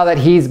different now that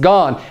he's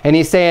gone. And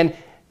he's saying,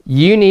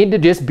 you need to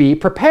just be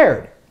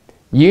prepared.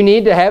 You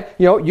need to have,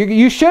 you know,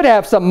 you should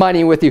have some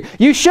money with you.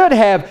 You should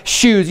have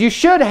shoes. You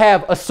should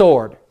have a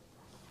sword.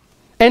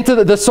 And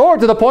to the sword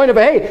to the point of,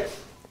 hey,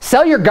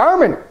 sell your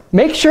garment.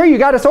 Make sure you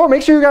got a sword.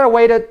 Make sure you got a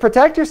way to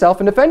protect yourself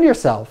and defend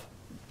yourself.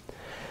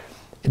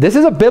 This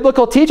is a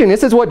biblical teaching.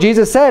 This is what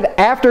Jesus said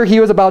after he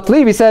was about to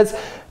leave. He says,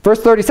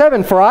 verse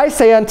 37, for I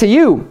say unto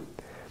you,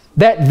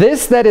 that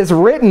this that is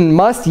written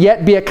must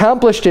yet be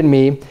accomplished in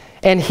me.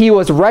 And he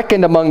was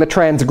reckoned among the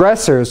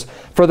transgressors.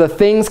 For the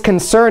things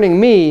concerning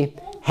me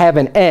have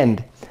an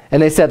end.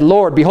 And they said,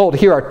 Lord, behold,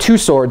 here are 2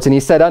 swords. And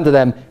he said unto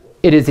them,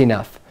 it is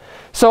enough.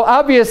 So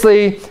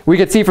obviously, we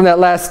could see from that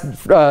last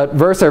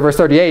verse there, verse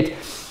 38,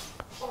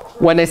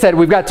 when they said,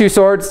 we've got 2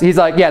 swords, he's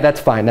like, yeah, that's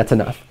fine, that's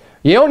enough.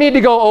 You don't need to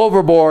go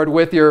overboard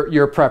with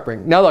your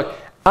prepping. Now look,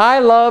 I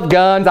love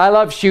guns, I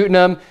love shooting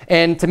them,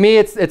 and to me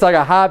it's like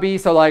a hobby,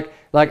 so like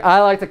I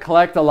like to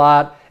collect a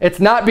lot.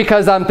 It's not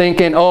because I'm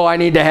thinking, oh, I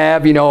need to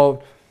have, you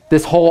know,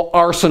 this whole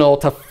arsenal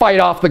to fight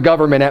off the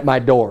government at my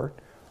door.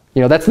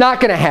 You know, that's not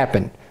going to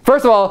happen.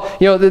 First of all,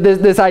 you know,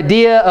 this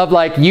idea of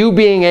like you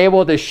being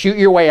able to shoot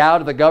your way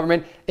out of the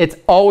government, it's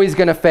always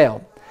going to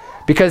fail.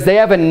 Because they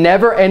have a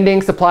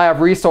never-ending supply of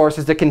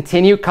resources to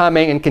continue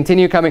coming and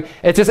continue coming.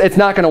 It's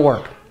not going to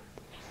work.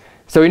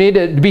 So you need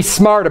to be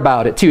smart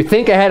about it too.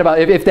 Think ahead about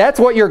it. If that's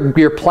what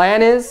your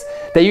plan is,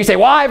 that you say,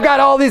 well, I've got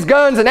all these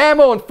guns and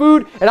ammo and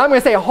food, and I'm going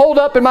to say, hold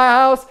up in my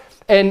house,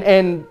 and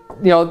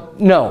you know,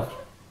 no.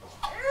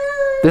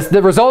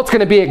 The result's going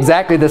to be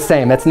exactly the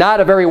same. That's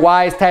not a very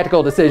wise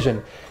tactical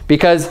decision,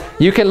 because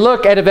you can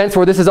look at events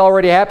where this has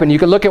already happened. You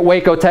can look at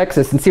Waco,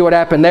 Texas, and see what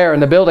happened there in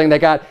the building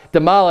that got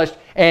demolished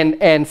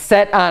and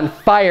set on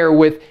fire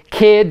with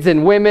kids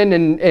and women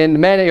and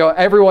men, you know,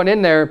 everyone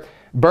in there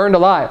burned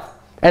alive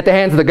at the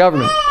hands of the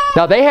government.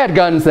 Now they had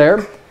guns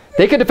there.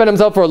 They could defend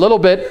themselves for a little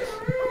bit,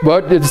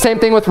 but the same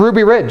thing with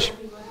Ruby Ridge.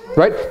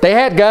 right? They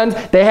had guns,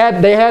 they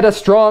had a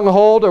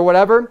stronghold or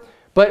whatever,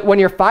 but when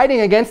you're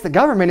fighting against the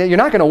government, you're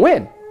not going to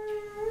win.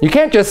 You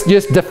can't just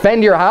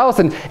defend your house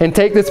and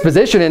take this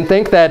position and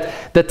think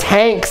that the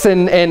tanks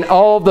and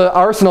all the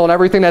arsenal and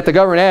everything that the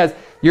government has,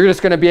 you're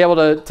just going to be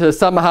able to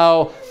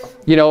somehow,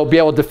 be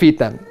able to defeat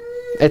them.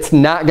 It's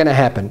not going to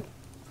happen.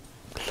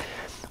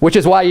 Which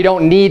is why you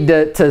don't need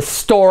to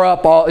store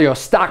up all,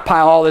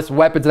 stockpile all this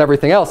weapons and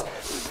everything else.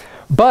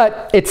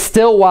 But it's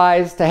still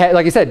wise to have,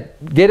 like you said,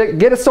 get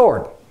a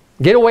sword,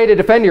 get a way to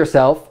defend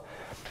yourself.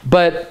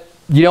 But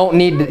you don't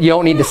need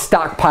to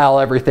stockpile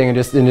everything and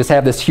just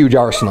have this huge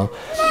arsenal.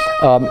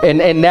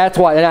 And that's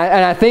why. And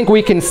I think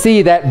we can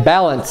see that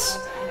balance.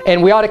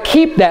 And we ought to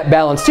keep that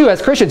balance too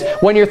as Christians.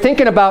 When you're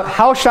thinking about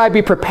how should I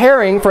be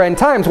preparing for end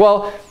times,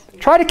 well,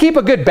 try to keep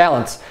a good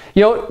balance.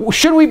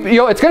 Should we?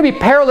 It's going to be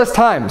perilous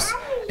times.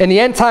 In the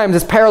end times,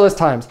 it's perilous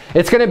times.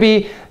 It's going to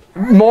be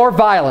more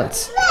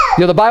violence.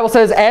 The Bible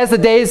says, as the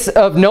days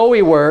of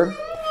Noe were,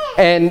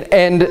 and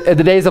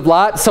the days of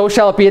Lot, so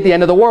shall it be at the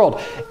end of the world.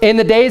 In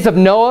the days of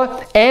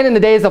Noah and in the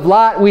days of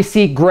Lot, we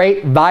see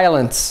great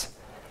violence.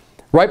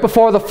 Right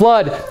before the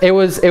flood, it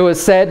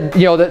was said,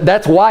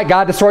 that's why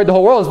God destroyed the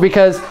whole world, is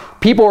because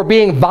people were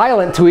being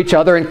violent to each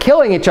other and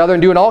killing each other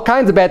and doing all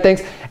kinds of bad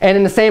things. And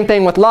in the same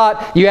thing with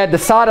Lot, you had the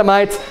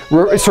Sodomites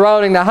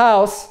surrounding the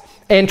house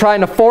and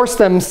trying to force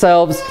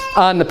themselves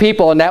on the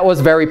people, and that was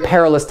very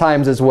perilous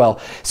times as well.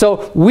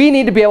 So we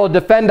need to be able to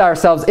defend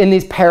ourselves in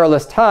these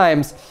perilous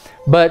times,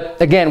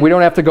 but again, we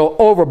don't have to go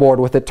overboard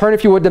with it. Turn,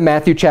 if you would, to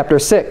Matthew chapter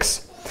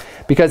 6,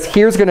 because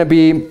here's going to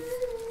be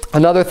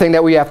another thing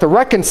that we have to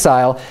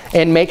reconcile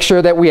and make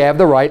sure that we have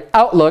the right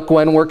outlook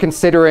when we're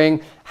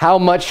considering how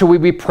much should we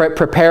be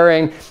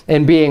preparing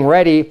and being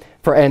ready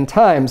for end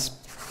times,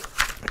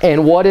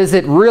 and what is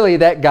it really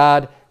that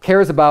God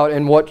cares about,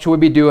 and what should we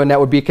be doing that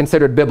would be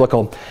considered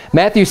biblical.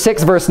 Matthew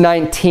 6 verse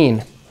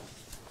 19.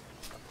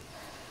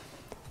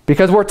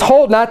 Because we're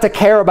told not to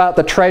care about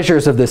the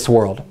treasures of this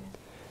world.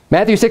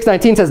 Matthew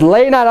 6:19 says,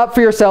 lay not up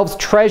for yourselves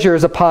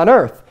treasures upon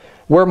earth,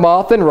 where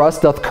moth and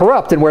rust doth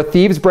corrupt, and where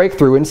thieves break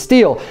through and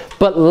steal.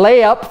 But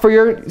lay up for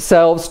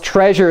yourselves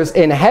treasures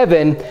in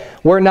heaven,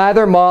 where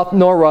neither moth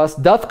nor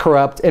rust doth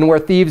corrupt, and where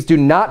thieves do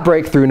not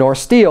break through nor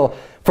steal.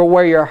 For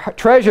where your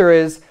treasure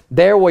is,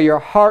 there will your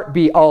heart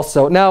be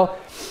also. Now,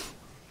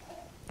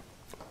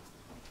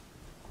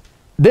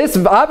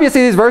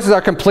 obviously these verses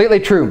are completely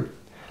true.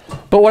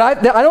 But what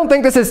I don't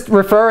think this is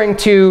referring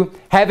to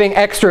having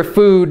extra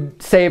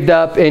food saved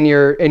up in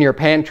your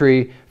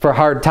pantry for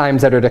hard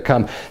times that are to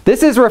come.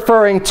 This is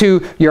referring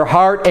to your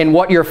heart and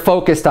what you're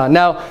focused on.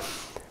 Now,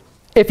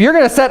 if you're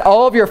going to set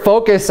all of your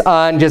focus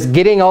on just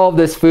getting all of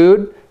this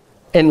food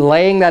and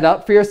laying that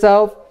up for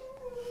yourself,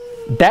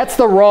 that's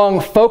the wrong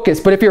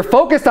focus. But if you're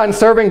focused on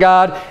serving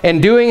God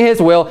and doing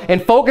His will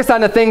and focused on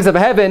the things of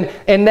heaven,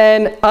 and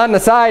then on the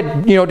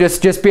side,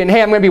 just being,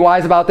 hey, I'm going to be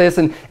wise about this,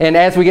 and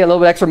as we get a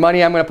little bit extra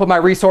money, I'm going to put my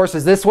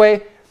resources this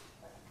way.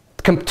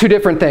 Two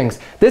different things.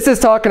 This is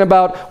talking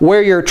about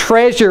where your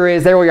treasure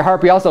is, there will your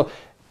heart be also.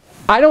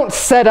 I don't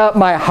set up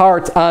my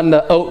heart on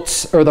the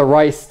oats or the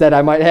rice that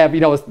I might have,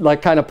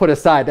 like kind of put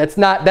aside. That's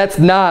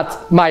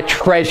not my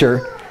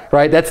treasure.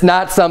 Right? That's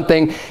not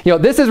something,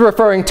 this is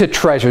referring to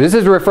treasure. This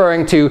is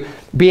referring to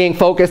being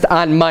focused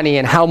on money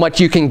and how much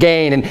you can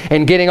gain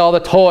and getting all the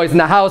toys and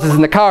the houses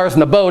and the cars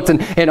and the boats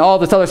and all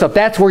this other stuff.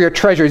 That's where your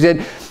treasure is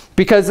in,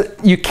 because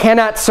you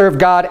cannot serve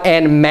God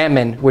and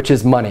mammon, which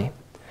is money.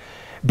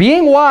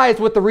 Being wise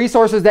with the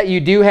resources that you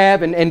do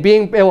have and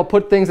being able to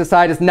put things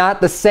aside is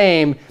not the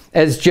same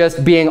as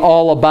just being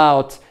all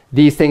about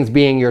these things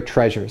being your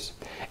treasures.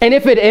 And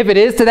if it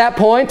is to that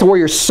point to where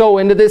you're so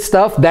into this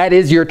stuff, that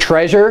is your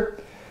treasure,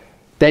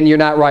 then you're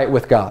not right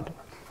with God,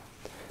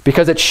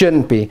 because it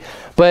shouldn't be.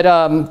 But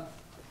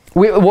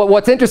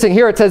what's interesting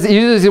here, it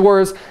uses the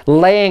words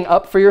laying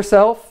up for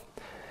yourself.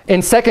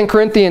 In 2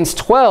 Corinthians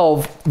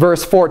 12,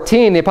 verse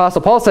 14, the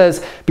Apostle Paul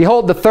says,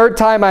 behold, the third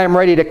time I am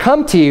ready to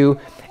come to you,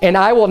 and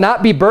I will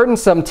not be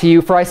burdensome to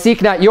you, for I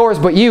seek not yours,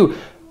 but you.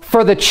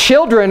 For the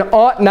children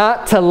ought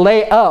not to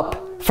lay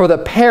up for the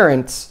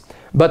parents,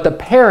 but the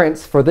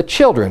parents for the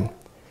children.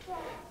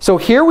 So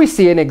here we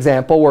see an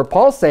example where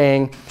Paul's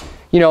saying,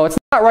 it's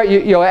not right.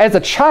 As a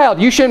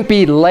child, you shouldn't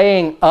be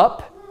laying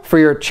up for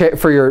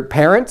your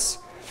parents.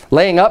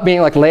 Laying up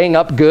being like laying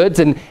up goods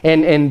and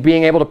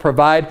being able to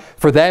provide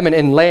for them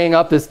and laying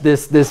up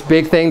this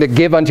big thing to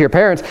give unto your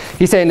parents.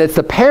 He's saying that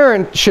the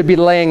parent should be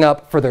laying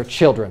up for their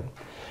children.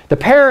 The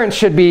parents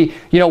should be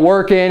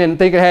working and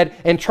thinking ahead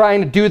and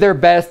trying to do their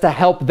best to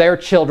help their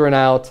children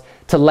out,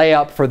 to lay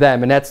up for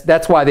them. And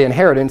that's why the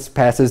inheritance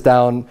passes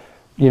down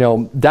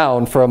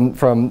down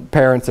from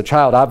parents to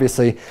child.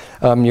 Obviously,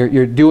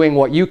 you're doing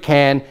what you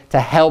can to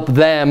help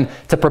them,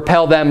 to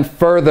propel them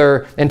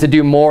further and to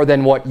do more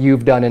than what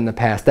you've done in the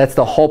past. That's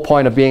the whole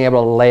point of being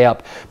able to lay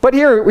up. But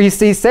here we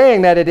see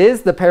saying that it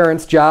is the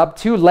parents' job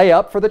to lay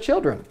up for the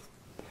children.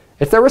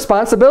 It's their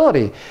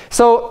responsibility.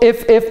 So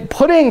if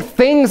putting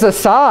things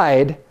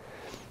aside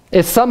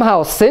is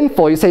somehow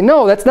sinful. You say,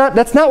 no, that's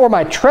not where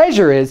my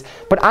treasure is,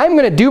 but I'm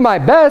going to do my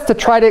best to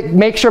try to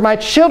make sure my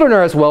children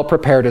are as well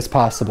prepared as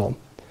possible.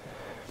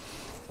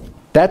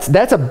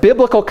 That's a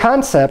biblical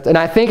concept, and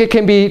I think it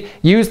can be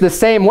used the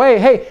same way.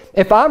 Hey,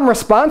 if I'm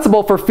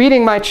responsible for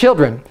feeding my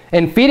children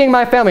and feeding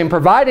my family and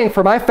providing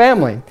for my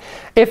family,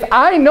 if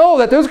I know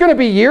that there's going to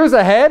be years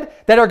ahead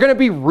that are going to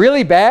be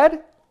really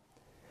bad,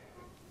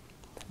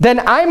 then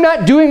I'm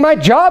not doing my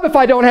job if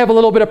I don't have a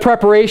little bit of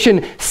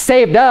preparation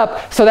saved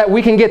up so that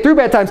we can get through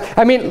bad times.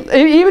 I mean,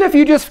 even if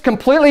you just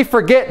completely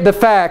forget the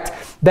fact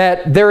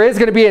that there is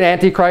going to be an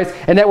Antichrist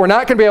and that we're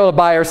not going to be able to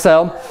buy or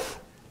sell,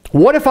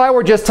 what if I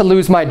were just to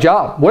lose my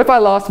job? What if I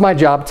lost my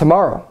job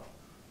tomorrow?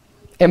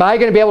 Am I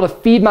going to be able to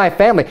feed my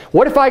family?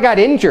 What if I got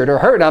injured or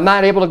hurt and I'm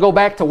not able to go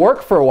back to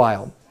work for a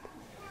while?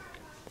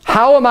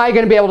 How am I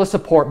going to be able to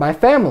support my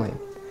family?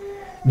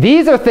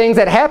 These are things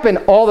that happen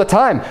all the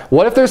time.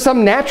 What if there's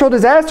some natural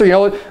disaster? You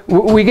know,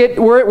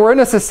 we're in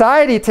a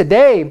society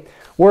today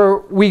where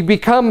we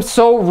become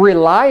so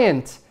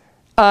reliant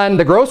on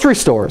the grocery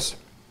stores.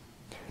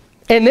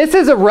 And this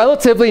is a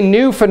relatively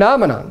new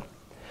phenomenon.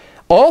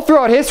 All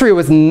throughout history it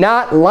was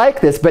not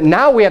like this, but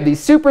now we have these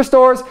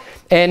superstores,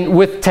 and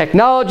with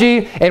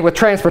technology and with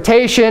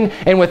transportation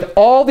and with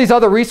all these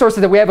other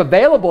resources that we have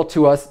available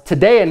to us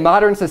today in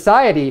modern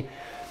society,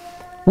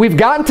 we've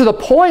gotten to the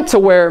point to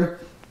where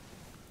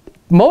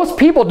most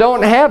people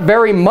don't have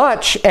very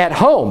much at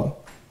home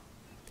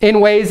in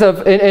ways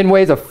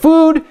of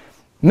food,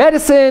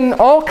 medicine,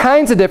 all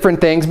kinds of different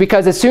things,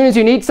 because as soon as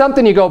you need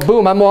something, you go,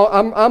 boom, I'm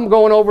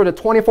going over to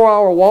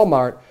 24-hour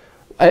Walmart.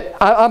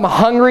 I'm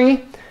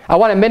hungry. I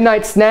want a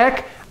midnight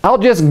snack. I'll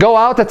just go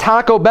out to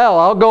Taco Bell.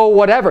 I'll go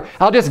whatever.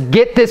 I'll just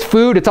get this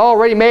food. It's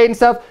already made and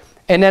stuff,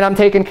 and then I'm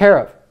taken care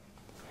of.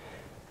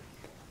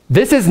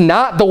 This is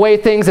not the way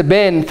things have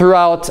been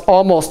throughout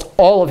almost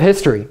all of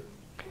history.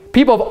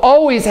 People have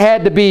always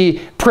had to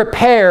be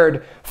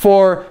prepared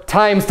for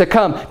times to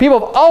come. People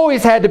have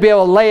always had to be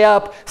able to lay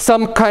up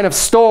some kind of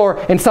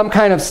store and some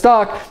kind of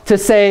stock to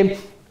say,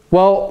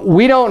 well,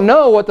 we don't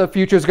know what the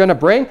future is going to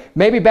bring.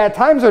 Maybe bad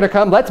times are going to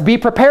come. Let's be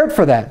prepared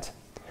for that.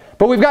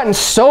 But we've gotten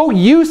so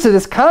used to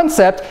this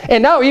concept,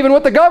 and now even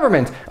with the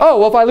government. Oh,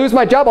 well, if I lose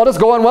my job, I'll just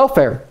go on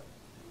welfare.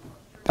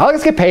 I'll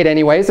just get paid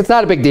anyways. It's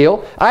not a big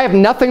deal. I have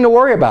nothing to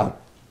worry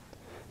about.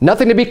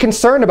 Nothing to be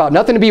concerned about.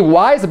 Nothing to be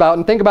wise about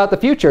and think about the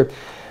future.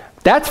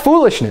 That's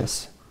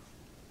foolishness.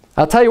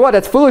 I'll tell you what,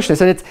 that's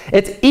foolishness. And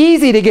it's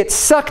easy to get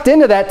sucked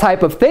into that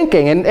type of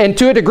thinking. And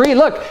to a degree,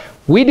 look,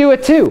 we do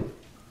it too.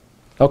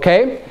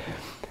 Okay?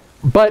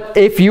 But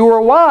if you were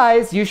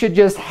wise, you should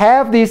just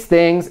have these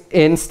things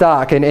in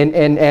stock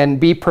and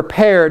be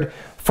prepared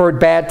for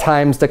bad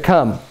times to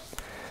come.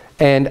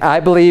 And I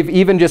believe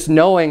even just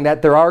knowing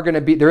that there is going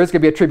to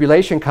be a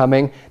tribulation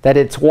coming, that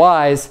it's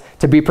wise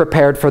to be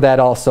prepared for that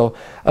also.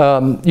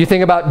 You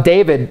think about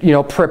David, you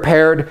know,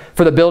 prepared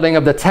for the building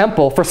of the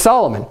temple for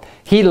Solomon.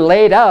 He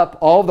laid up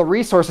all the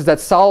resources that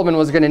Solomon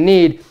was going to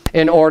need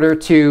in order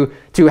to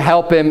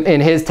help him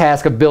in his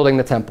task of building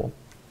the temple.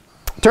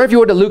 Turn, if you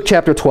would, to Luke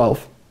chapter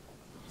 12.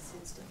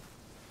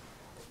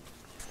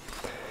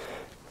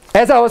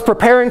 As I was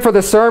preparing for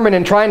the sermon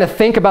and trying to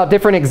think about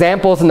different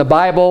examples in the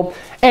Bible,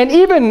 and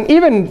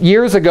even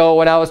years ago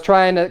when I was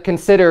trying to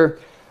consider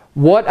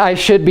what I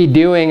should be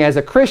doing as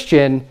a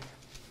Christian,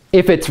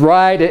 if it's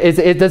right,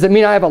 does it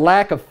mean I have a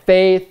lack of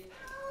faith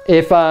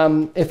if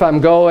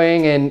I'm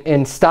going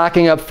and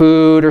stocking up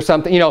food or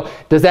something? You know,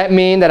 does that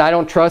mean that I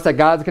don't trust that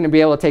God's going to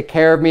be able to take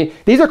care of me?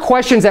 These are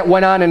questions that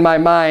went on in my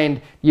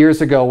mind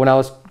years ago when I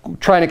was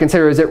trying to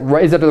consider, is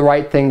it the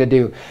right thing to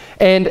do?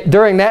 And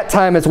during that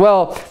time as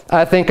well,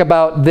 I think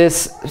about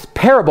this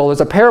parable.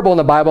 There's a parable in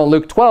the Bible in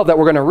Luke 12 that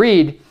we're going to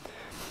read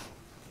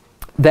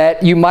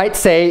that you might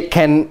say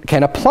can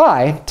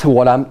apply to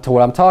what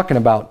I'm talking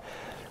about.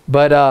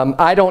 But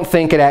I don't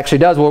think it actually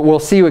does. We'll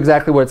see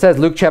exactly what it says.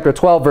 Luke chapter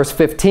 12, verse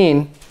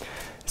 15.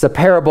 It's a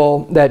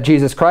parable that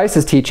Jesus Christ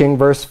is teaching.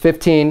 Verse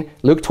 15,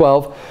 Luke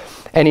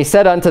 12. And he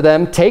said unto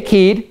them, take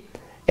heed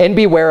and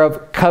beware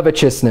of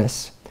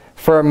covetousness.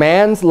 For a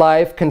man's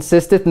life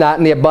consisteth not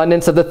in the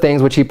abundance of the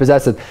things which he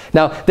possesseth.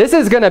 Now, this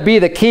is going to be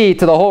the key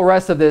to the whole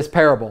rest of this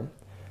parable.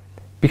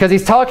 Because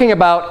he's talking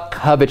about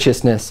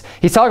covetousness.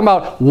 He's talking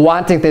about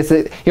wanting this.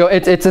 You know,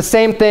 it's the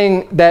same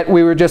thing that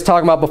we were just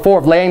talking about before,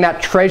 of laying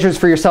not treasures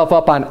for yourself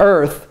up on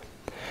earth.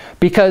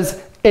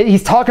 Because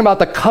he's talking about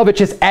the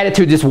covetous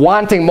attitude, just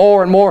wanting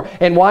more and more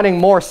and wanting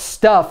more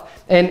stuff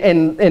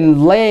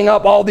and laying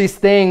up all these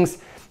things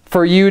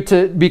for you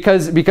to,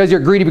 because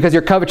you're greedy, because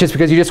you're covetous,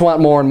 because you just want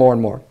more and more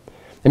and more.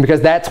 And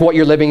because that's what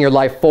you're living your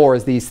life for,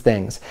 is these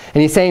things.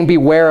 And he's saying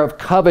beware of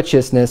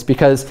covetousness,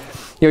 because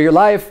you know, your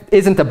life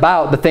isn't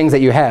about the things that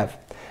you have.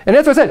 And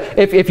that's what I said.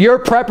 If you're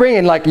prepping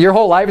and like your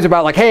whole life is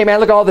about like, hey man,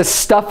 look at all this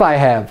stuff I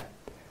have,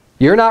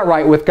 you're not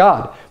right with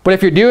God. But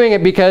if you're doing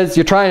it because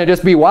you're trying to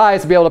just be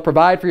wise to be able to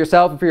provide for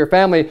yourself and for your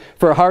family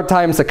for hard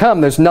times to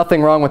come, there's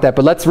nothing wrong with that.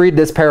 But let's read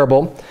this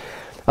parable.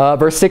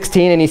 Verse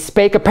 16, and he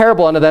spake a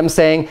parable unto them,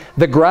 saying,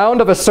 the ground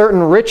of a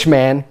certain rich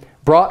man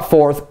brought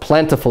forth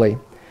plentifully.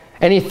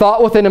 And he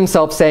thought within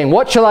himself, saying,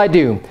 what shall I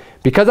do?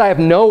 Because I have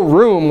no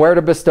room where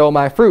to bestow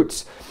my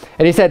fruits.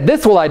 And he said,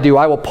 this will I do.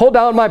 I will pull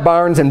down my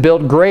barns and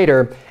build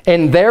greater,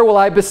 and there will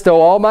I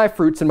bestow all my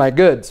fruits and my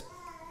goods.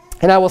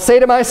 And I will say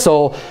to my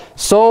soul,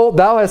 soul,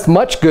 thou hast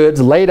much goods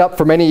laid up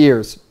for many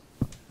years.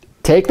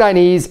 Take thine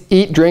ease,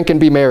 eat, drink, and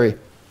be merry.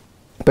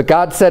 But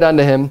God said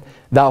unto him,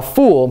 thou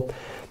fool,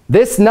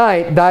 this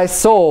night thy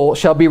soul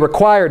shall be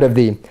required of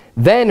thee.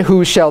 Then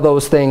whose shall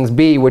those things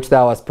be which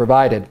thou hast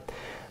provided?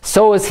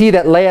 So is he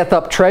that layeth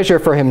up treasure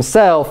for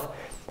himself,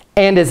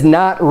 and is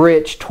not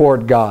rich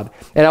toward God.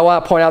 And I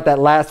want to point out that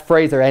last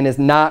phrase there, and is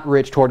not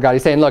rich toward God.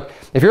 He's saying, look,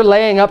 if you're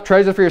laying up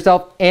treasure for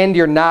yourself and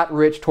you're not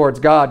rich towards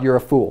God, you're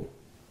a fool.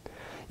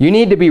 You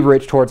need to be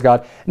rich towards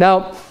God.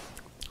 Now,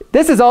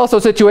 this is also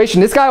a situation.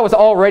 This guy was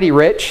already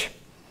rich,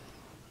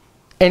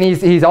 and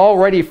he's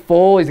already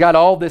full. He's got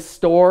all this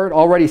stored,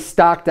 already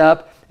stocked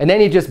up, and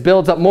then he just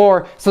builds up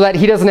more so that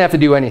he doesn't have to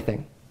do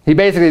anything. He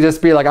basically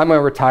just be like, I'm going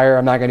to retire.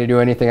 I'm not going to do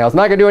anything else. I'm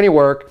not going to do any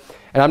work,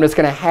 and I'm just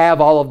going to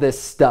have all of this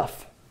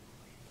stuff,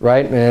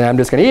 right? And I'm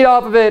just going to eat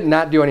off of it and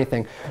not do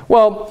anything.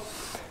 Well,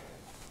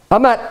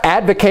 I'm not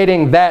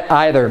advocating that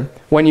either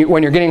when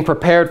you're getting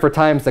prepared for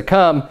times to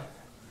come.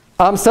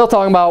 I'm still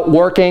talking about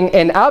working,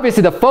 and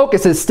obviously the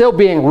focus is still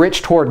being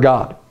rich toward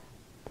God.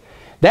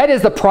 That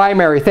is the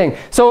primary thing.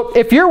 So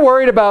if you're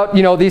worried about,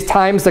 these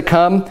times to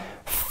come,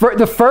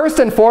 the first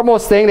and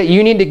foremost thing that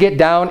you need to get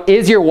down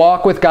is your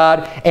walk with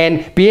God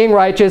and being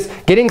righteous,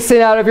 getting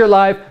sin out of your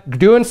life,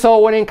 doing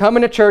soul winning,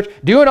 coming to church,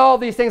 doing all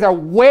these things are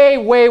way,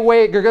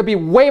 they're going to be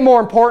way more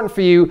important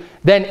for you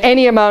than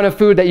any amount of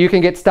food that you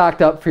can get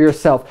stocked up for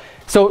yourself.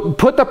 So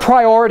put the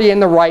priority in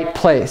the right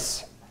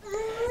place,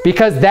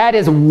 because that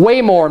is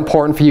way more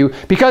important for you.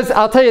 Because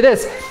I'll tell you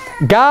this,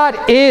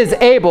 God is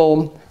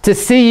able to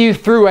see you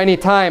through any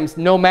times,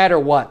 no matter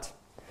what.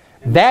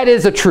 That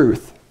is a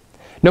truth.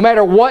 No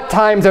matter what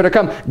times are to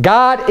come,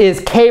 God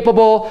is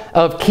capable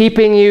of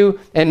keeping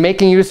you and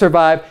making you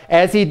survive,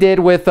 as he did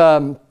with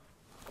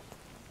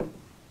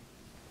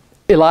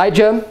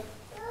Elijah.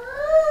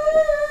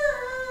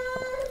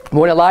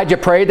 When Elijah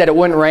prayed that it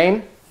wouldn't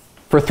rain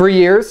for 3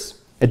 years,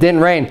 it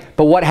didn't rain.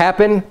 But what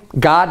happened?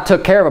 God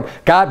took care of him.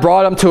 God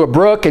brought him to a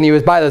brook, and he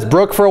was by this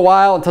brook for a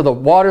while until the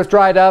waters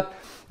dried up.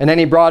 And then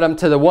he brought him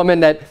to the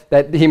woman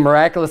that he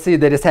miraculously,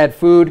 they just had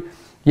food,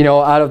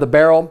 out of the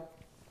barrel.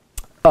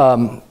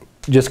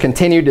 Just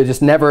continued to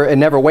just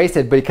never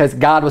wasted, because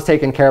God was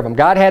taking care of him.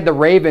 God had the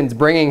ravens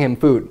bringing him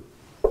food.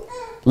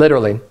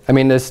 Literally. I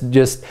mean,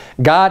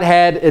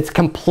 it's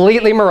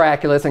completely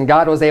miraculous, and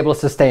God was able to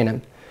sustain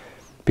him,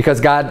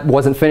 because God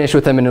wasn't finished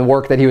with him in the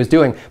work that he was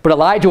doing. But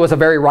Elijah was a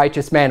very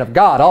righteous man of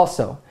God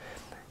also.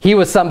 He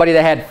was somebody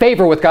that had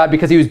favor with God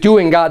because he was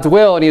doing God's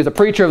will, and he was a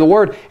preacher of the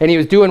word, and he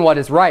was doing what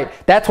is right.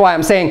 That's why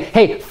I'm saying,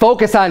 hey,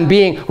 focus on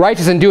being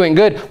righteous and doing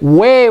good.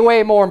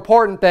 Way more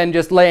important than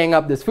just laying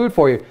up this food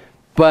for you.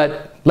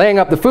 But laying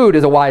up the food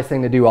is a wise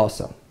thing to do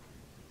also.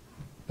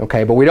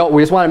 Okay, but we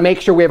just want to make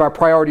sure we have our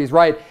priorities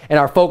right and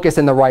our focus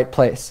in the right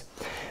place.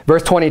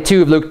 Verse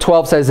 22 of Luke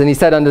 12 says, and he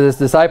said unto his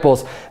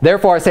disciples,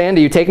 therefore I say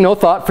unto you, take no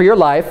thought for your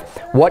life,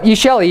 what ye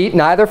shall eat,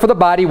 neither for the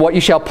body what ye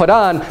shall put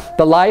on.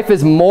 The life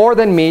is more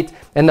than meat,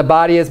 and the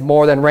body is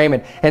more than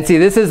raiment. And see,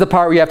 this is the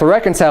part where you have to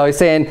reconcile. He's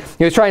saying,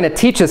 he was trying to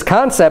teach this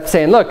concept,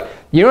 saying, look,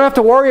 you don't have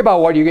to worry about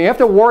what you have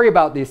to worry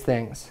about these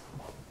things,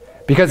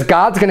 because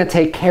God's going to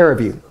take care of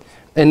you.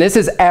 And this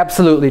is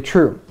absolutely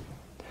true.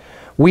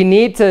 We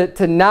need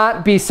to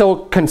not be so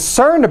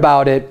concerned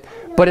about it,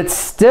 but it's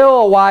still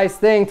a wise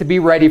thing to be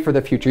ready for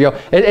the future.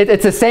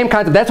 It's the same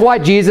concept. That's why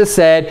Jesus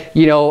said,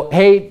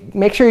 hey,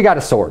 make sure you got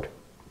a sword.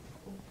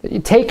 You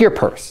take your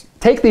purse.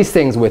 Take these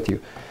things with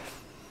you.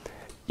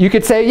 You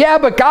could say, yeah,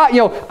 but God, I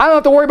don't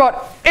have to worry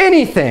about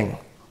anything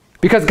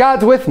because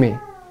God's with me.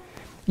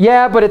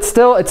 Yeah, but it's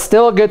still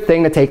a good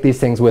thing to take these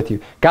things with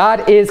you.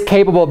 God is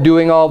capable of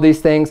doing all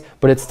these things,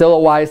 but it's still a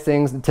wise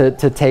thing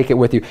to take it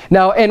with you.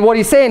 Now, and what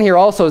he's saying here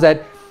also is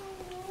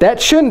that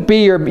shouldn't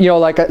be your,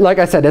 like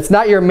I said, it's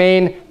not your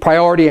main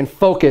priority and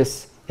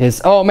focus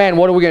is, oh man,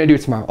 what are we going to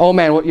do tomorrow? Oh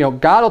man,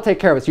 God will take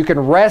care of us. You can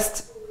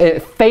rest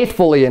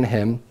faithfully in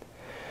him,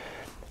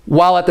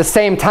 while at the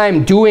same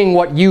time doing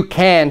what you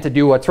can to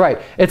do what's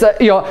right.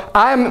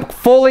 I'm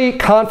fully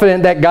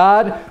confident that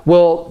God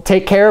will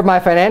take care of my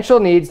financial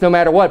needs no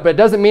matter what, but it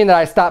doesn't mean that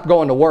I stop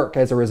going to work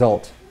as a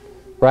result,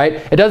 right?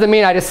 It doesn't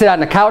mean I just sit on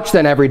the couch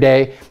then every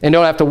day and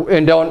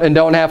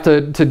don't have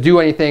to do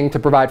anything to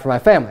provide for my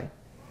family.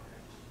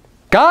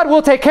 God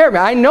will take care of me.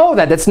 I know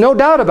that. There's no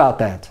doubt about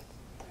that.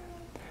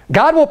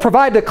 God will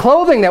provide the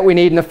clothing that we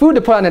need and the food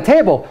to put on the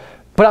table,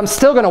 but I'm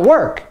still going to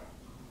work.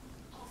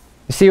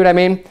 You see what I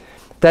mean?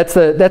 That's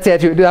the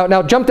attitude.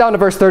 Now jump down to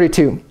verse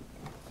 32.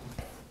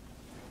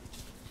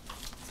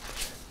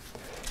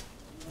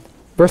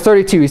 Verse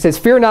 32, he says,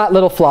 fear not,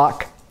 little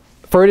flock,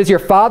 for it is your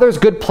Father's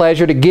good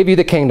pleasure to give you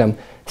the kingdom.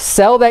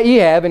 Sell that ye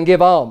have and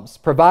give alms.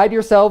 Provide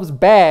yourselves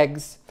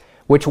bags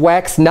which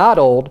wax not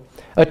old,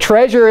 a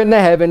treasure in the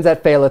heavens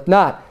that faileth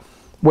not,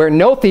 where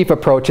no thief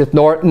approacheth,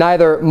 nor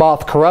neither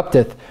moth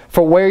corrupteth.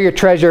 For where your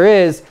treasure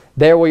is,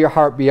 there will your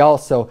heart be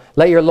also.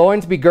 Let your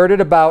loins be girded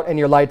about and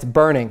your lights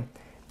burning.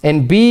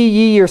 And be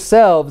ye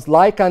yourselves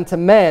like unto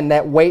men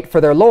that wait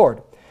for their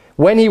Lord,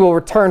 when he will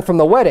return from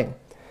the wedding,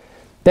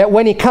 that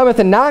when he cometh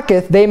and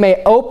knocketh, they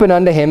may open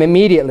unto him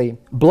immediately.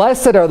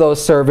 Blessed are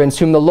those servants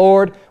whom the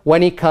Lord,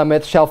 when he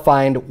cometh, shall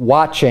find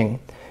watching.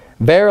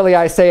 Verily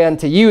I say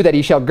unto you, that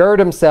he shall gird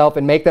himself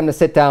and make them to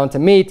sit down to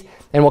meat,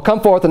 and will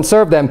come forth and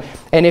serve them.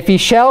 And if he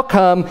shall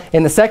come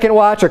in the second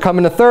watch or come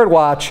in the third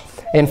watch,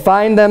 and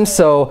find them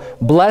so,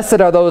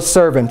 blessed are those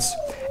servants.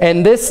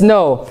 And this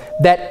know,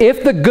 that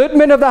if the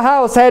goodman of the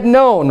house had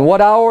known what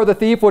hour the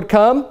thief would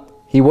come,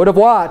 he would have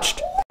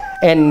watched,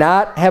 and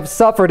not have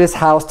suffered his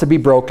house to be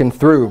broken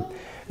through.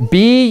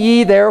 Be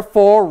ye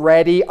therefore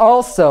ready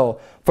also,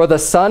 for the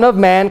Son of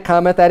Man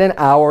cometh at an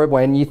hour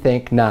when ye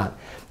think not.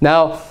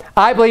 Now,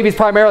 I believe he's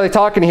primarily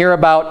talking here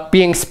about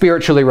being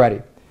spiritually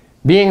ready.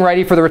 Being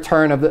ready for the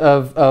return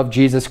of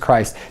Jesus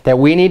Christ. That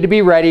we need to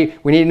be ready.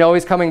 We need to know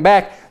he's coming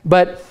back.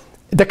 But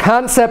the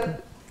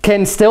concept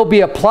can still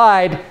be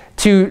applied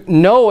to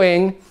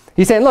knowing.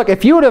 He's saying, look,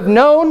 if you would have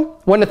known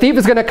when the thief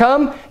is going to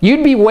come,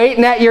 you'd be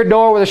waiting at your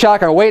door with a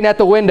shotgun, or waiting at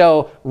the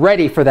window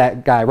ready for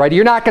that guy, right?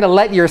 You're not going to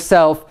let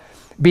yourself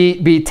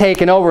be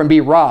taken over and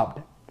be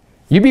robbed.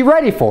 You'd be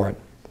ready for it.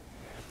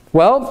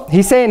 Well,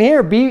 he's saying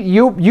here,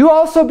 you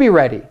also be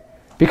ready,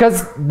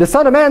 because the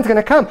Son of Man's going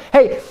to come.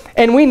 Hey,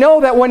 and we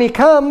know that when he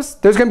comes,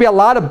 there's going to be a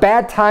lot of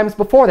bad times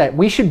before that.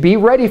 We should be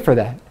ready for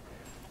that.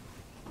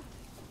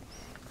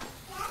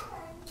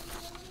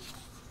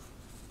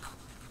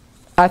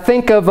 I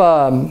think of,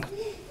 I'm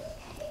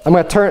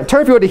going to turn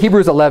if you go to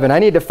Hebrews 11. I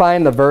need to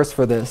find the verse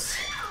for this.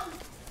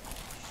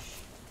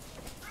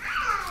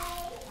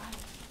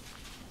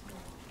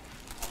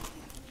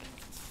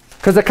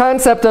 Because the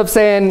concept of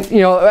saying,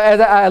 you know, as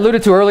I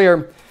alluded to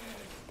earlier,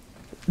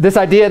 this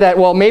idea that,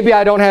 well, maybe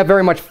I don't have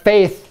very much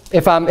faith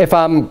if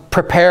I'm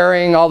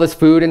preparing all this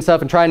food and stuff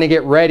and trying to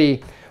get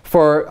ready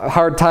for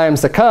hard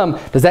times to come.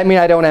 Does that mean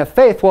I don't have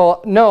faith?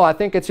 Well, no, I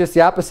think it's just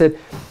the opposite.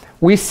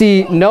 We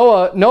see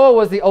Noah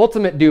was the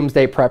ultimate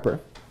doomsday prepper,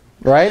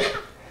 right?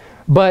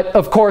 But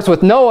of course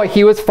with Noah,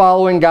 he was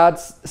following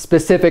God's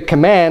specific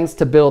commands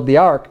to build the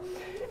ark.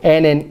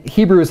 And in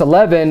Hebrews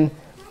 11,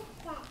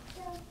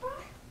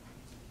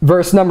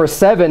 verse number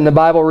 7, the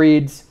Bible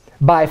reads,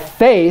 by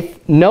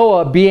faith,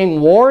 Noah,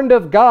 being warned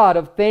of God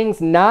of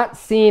things not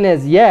seen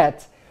as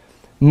yet,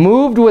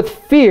 moved with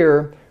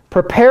fear,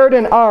 prepared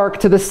an ark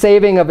to the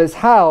saving of his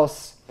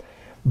house,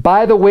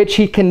 by the which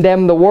he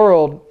condemned the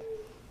world,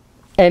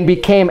 and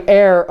became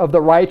heir of the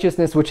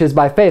righteousness which is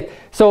by faith.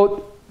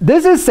 So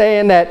this is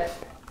saying that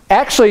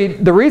actually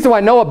the reason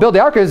why Noah built the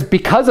ark is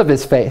because of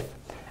his faith.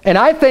 And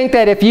I think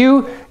that if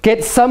you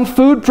get some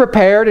food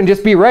prepared and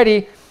just be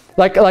ready,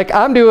 like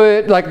I'm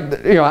doing, like,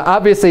 you know,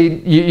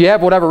 obviously you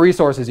have whatever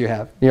resources you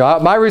have. You know,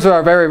 my resources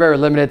are very, very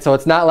limited, so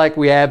it's not like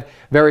we have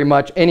very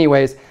much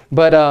anyways.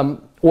 But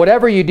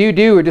whatever you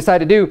do or decide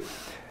to do,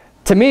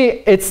 to me,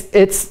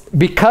 it's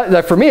because,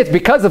 like, for me, it's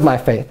because of my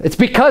faith. It's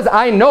because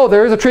I know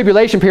there is a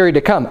tribulation period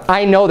to come.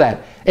 I know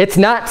that. It's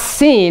not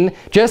seen,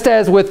 just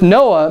as with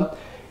Noah,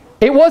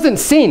 it wasn't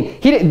seen.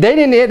 They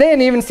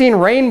hadn't even seen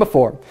rain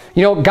before.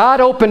 You know,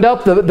 God opened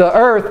up the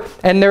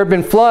earth, and there had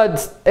been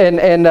floods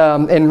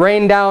and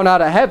rain down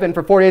out of heaven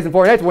for 40 days and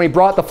 40 nights when he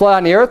brought the flood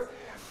on the earth.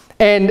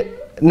 And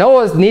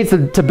Noah needs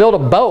to build a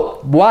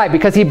boat. Why?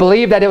 Because he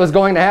believed that it was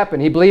going to happen.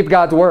 He believed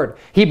God's word.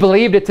 He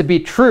believed it to be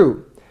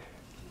true.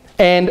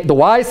 And the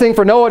wise thing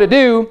for Noah to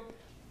do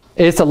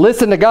is to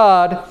listen to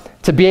God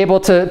to be able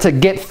to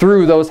get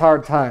through those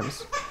hard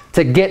times,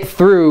 to get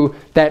through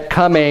that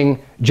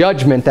coming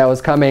judgment that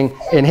was coming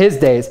in his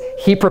days.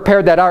 He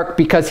prepared that ark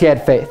because he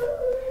had faith.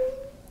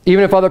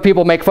 Even if other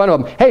people make fun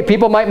of him. Hey,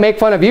 people might make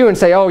fun of you and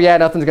say, oh yeah,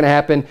 nothing's going to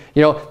happen.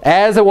 You know,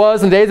 as it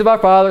was in the days of our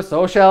fathers,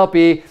 so shall it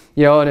be.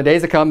 You know, in the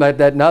days to come,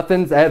 that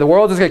nothing's, the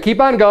world's just going to keep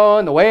on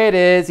going the way it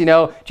is. You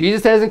know,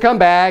 Jesus hasn't come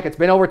back. It's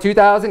been over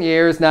 2,000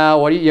 years now.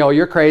 What do you know,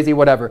 you're crazy,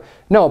 whatever.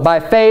 No,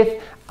 by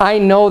faith, I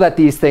know that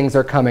these things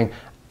are coming.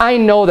 I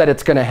know that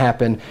it's going to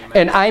happen,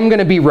 and I'm going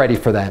to be ready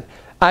for that.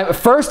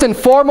 First and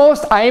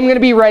foremost, I am going to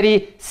be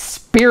ready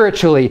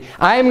spiritually.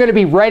 I am going to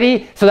be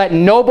ready so that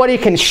nobody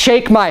can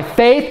shake my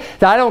faith,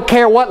 that I don't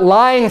care what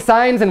lying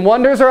signs and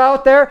wonders are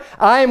out there.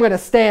 I am going to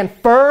stand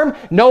firm.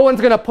 No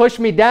one's going to push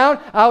me down.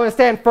 I'm going to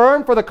stand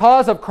firm for the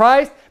cause of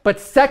Christ. But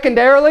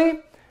secondarily,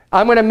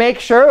 I'm going to make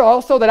sure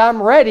also that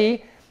I'm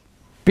ready,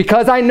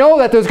 because I know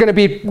that there's going to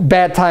be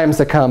bad times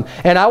to come.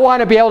 And I want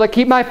to be able to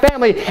keep my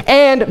family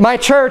and my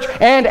church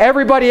and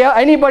everybody else,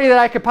 anybody that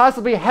I could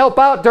possibly help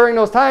out during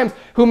those times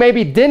who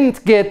maybe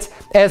didn't get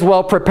as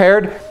well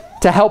prepared,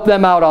 to help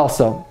them out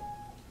also.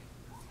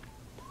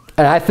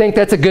 And I think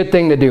that's a good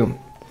thing to do.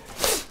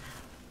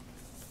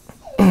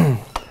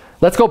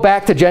 Let's go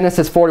back to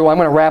Genesis 41. I'm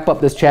going to wrap up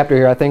this chapter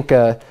here. I think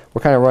we're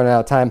kind of running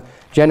out of time.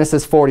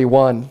 Genesis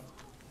 41.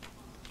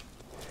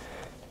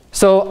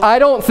 So I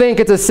don't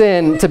think it's a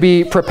sin to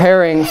be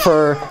preparing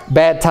for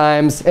bad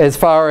times, as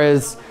far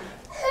as,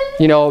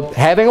 you know,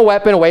 having a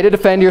weapon, a way to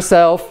defend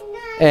yourself,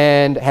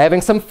 and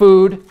having some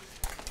food.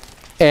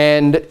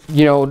 and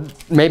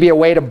maybe a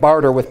way to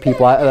barter with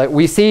people.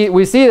 We see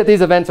that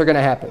these events are going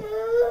to happen.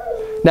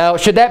 Now,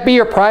 should that be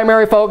your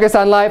primary focus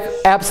on life?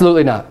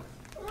 Absolutely not.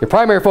 Your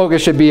primary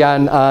focus should be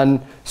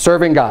on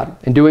serving God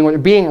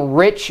and being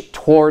rich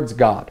towards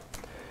God.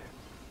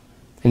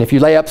 And if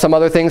you lay up some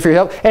other things for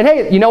yourself, and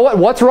hey, you know what?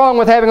 What's wrong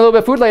with having a little bit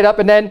of food laid up,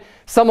 and then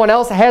someone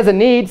else has a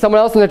need, someone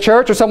else in the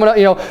church, or someone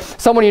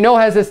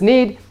has this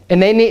need,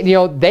 and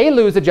they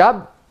lose a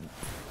job.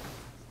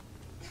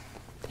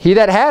 He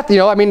that hath,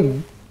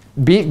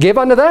 give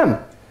unto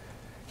them.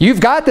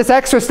 You've got this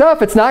extra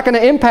stuff. It's not going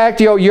to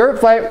impact your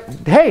flight.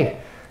 Hey,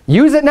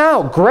 use it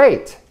now.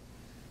 Great.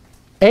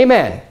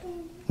 Amen.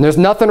 And there's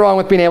nothing wrong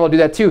with being able to do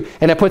that too,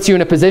 and it puts you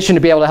in a position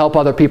to be able to help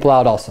other people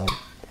out also.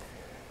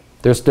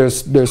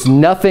 There's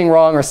nothing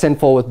wrong or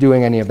sinful with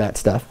doing any of that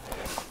stuff.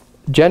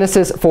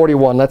 Genesis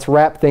 41. Let's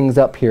wrap things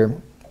up here.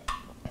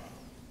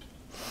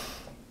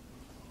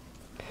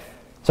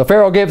 So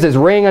Pharaoh gives his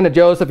ring unto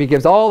Joseph. He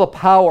gives all the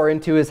power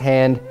into his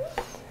hand.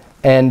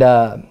 And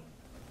I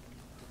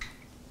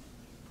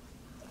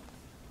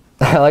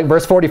like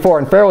verse 44.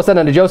 And Pharaoh said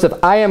unto Joseph,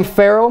 I am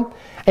Pharaoh,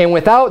 and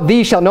without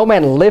thee shall no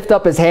man lift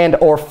up his hand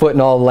or foot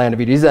in all the land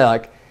of Egypt. He's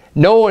like,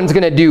 no one's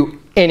going to do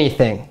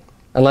anything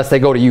unless they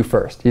go to you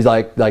first. He's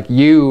like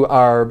you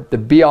are the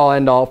be-all,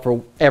 end-all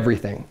for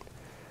everything.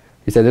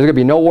 He said, there's going to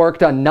be no work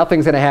done.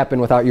 Nothing's going to happen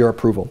without your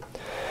approval.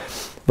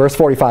 Verse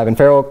 45, and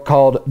Pharaoh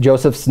called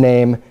Joseph's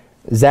name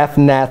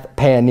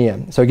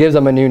Zaphnath-Paaneah. So he gives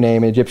him a new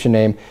name, an Egyptian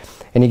name.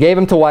 And he gave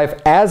him to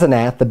wife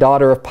Asenath, the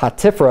daughter of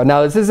Potiphar.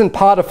 Now this isn't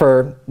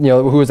Potiphar,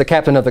 who was the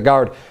captain of the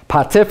guard.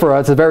 Potiphar,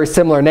 it's a very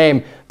similar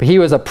name, but he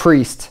was a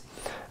priest,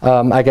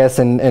 I guess,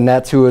 and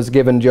that's who was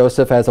given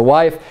Joseph as a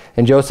wife.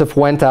 And Joseph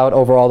went out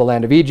over all the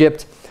land of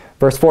Egypt.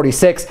 Verse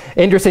 46,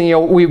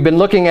 interesting, we've been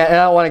looking at, and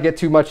I don't want to get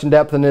too much in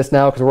depth in this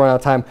now because we're running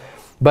out of time,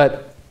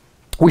 but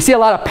we see a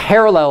lot of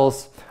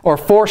parallels or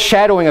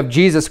foreshadowing of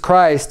Jesus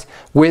Christ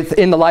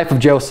within the life of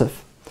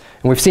Joseph.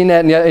 And we've seen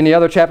that in the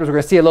other chapters. We're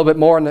going to see a little bit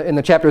more in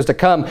the chapters to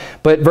come.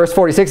 But verse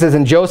 46 says,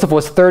 and Joseph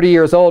was 30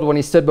 years old when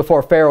he stood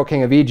before Pharaoh,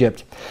 king of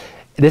Egypt.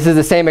 This is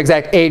the same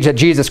exact age that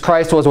Jesus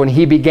Christ was when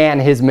he began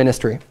his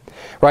ministry.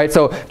 Right?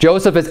 So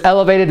Joseph is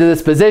elevated to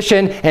this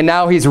position, and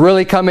now he's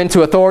really come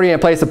into authority and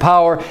a place of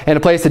power and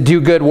a place to do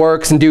good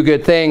works and do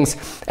good things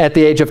at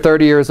the age of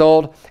 30 years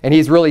old. And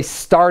he's really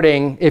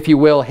starting, if you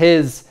will,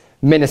 his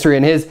ministry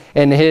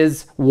and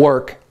his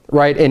work,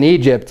 right, in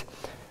Egypt.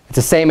 It's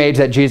the same age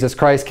that Jesus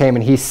Christ came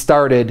and he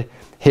started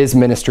his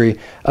ministry.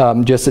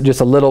 Just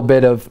a little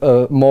bit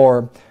of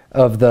more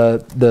of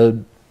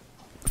the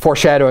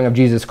foreshadowing of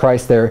Jesus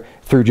Christ there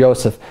through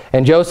Joseph.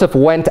 And Joseph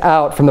went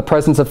out from the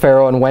presence of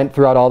Pharaoh and went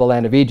throughout all the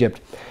land of Egypt.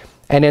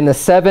 And in the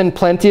 7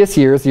 plenteous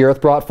years the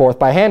earth brought forth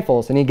by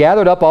handfuls. And he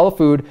gathered up all the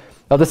food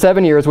of the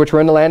 7 years which were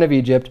in the land of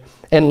Egypt,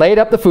 and laid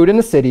up the food in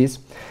the cities,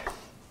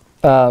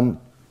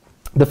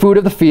 the food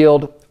of the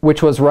field,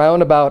 which was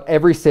round about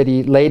every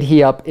city, laid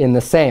he up in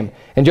the same.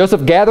 And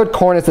Joseph gathered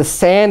corn as the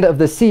sand of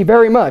the sea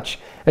very much,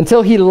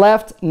 until he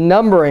left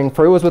numbering,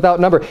 for it was without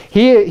number.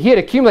 He had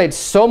accumulated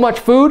so much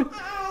food,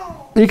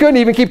 he couldn't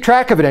even keep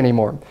track of it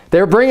anymore. They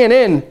were bringing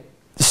in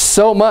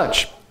so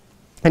much.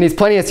 In these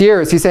plenteous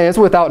years, he's saying it's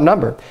without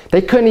number.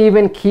 They couldn't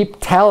even keep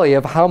tally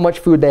of how much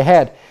food they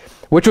had,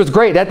 which was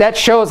great. That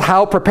shows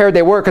how prepared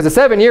they were, because the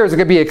 7 years is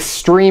going to be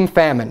extreme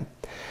famine.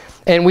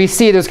 And we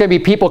see there's going to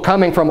be people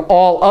coming from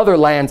all other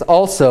lands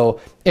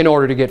also in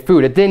order to get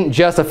food. It didn't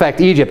just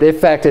affect Egypt. It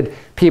affected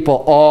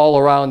people all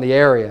around the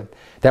area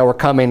that were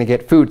coming to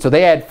get food. So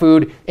they had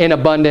food in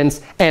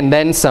abundance and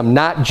then some,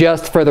 not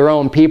just for their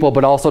own people,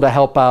 but also to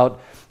help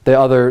out the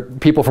other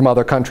people from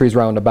other countries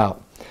round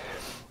about.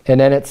 And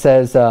then it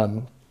says,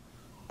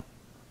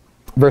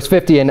 verse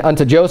 50, and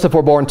unto Joseph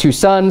were born 2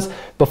 sons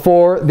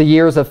before the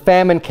years of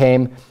famine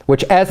came,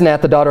 which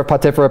Asenath, the daughter of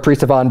Potiphar, a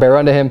priest of On, bare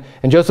unto him.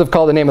 And Joseph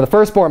called the name of the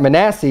firstborn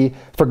Manasseh,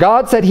 for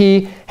God, said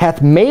he,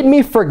 hath made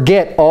me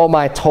forget all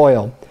my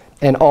toil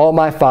and all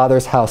my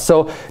father's house.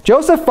 So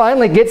Joseph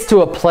finally gets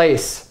to a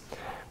place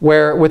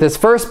where with his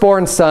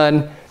firstborn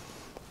son,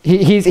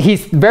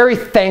 he's very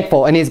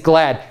thankful and he's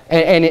glad.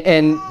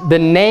 And the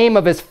name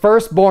of his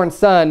firstborn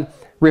son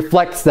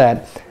reflects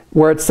that,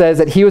 where it says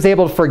that he was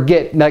able to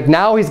forget. Like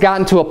now he's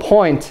gotten to a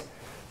point,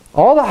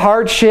 all the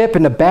hardship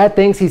and the bad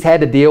things he's had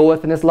to deal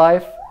with in his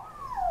life,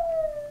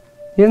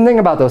 he doesn't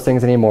think about those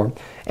things anymore.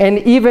 And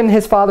even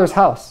his father's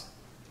house.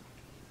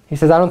 He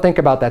says, I don't think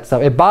about that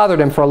stuff. It bothered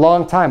him for a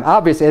long time,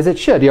 obviously, as it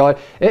should.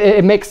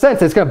 It makes sense.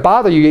 It's going to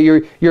bother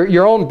you.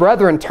 Your own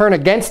brethren turn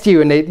against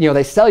you, and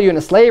they sell you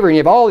into slavery, and you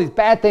have all these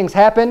bad things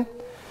happen.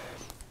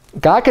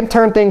 God can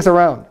turn things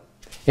around.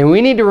 And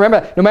we need to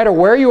remember, no matter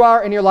where you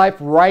are in your life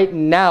right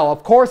now,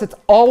 of course, it's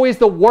always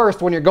the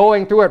worst when you're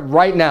going through it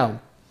right now.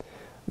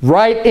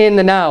 Right in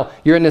the now.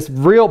 You're in this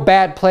real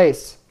bad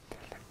place.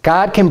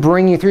 God can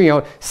bring you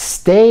through.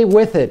 Stay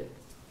with it.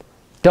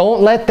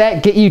 Don't let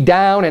that get you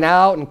down and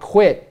out and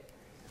quit.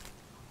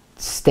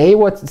 Stay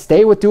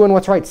with doing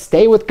what's right.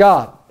 Stay with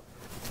God.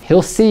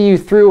 He'll see you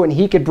through, and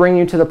he could bring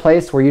you to the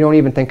place where you don't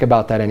even think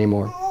about that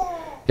anymore.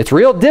 It's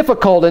real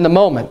difficult in the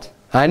moment.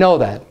 I know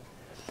that.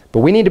 But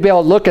we need to be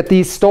able to look at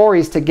these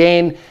stories to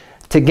gain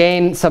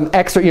some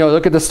extra,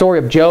 look at the story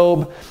of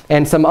Job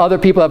and some other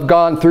people have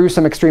gone through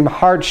some extreme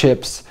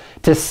hardships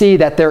to see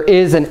that there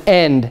is an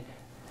end.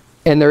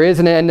 And there is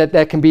an end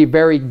that can be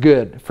very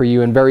good for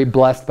you and very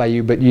blessed by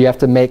you, but you have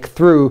to make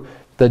through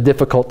the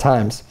difficult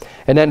times.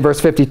 And then verse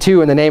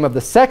 52, in the name of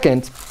the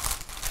second,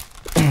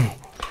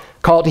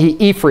 called he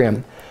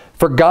Ephraim,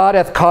 for God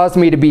hath caused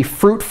me to be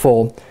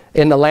fruitful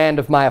in the land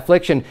of my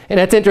affliction. And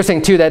it's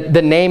interesting too that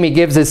the name he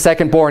gives his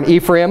second-born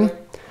Ephraim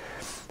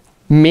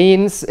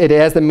it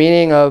has the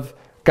meaning of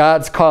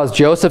God's caused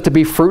Joseph to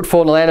be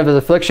fruitful in the land of his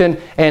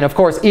affliction. And of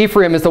course,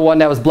 Ephraim is the one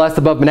that was blessed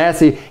above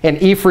Manasseh. And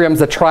Ephraim's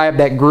the tribe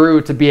that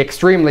grew to be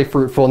extremely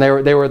fruitful.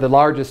 And they were the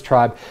largest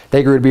tribe.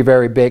 They grew to be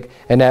very big.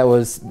 And that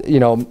was,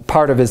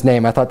 part of his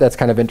name. I thought that's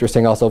kind of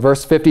interesting also.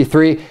 Verse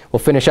 53, we'll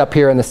finish up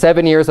here. And the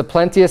 7 years of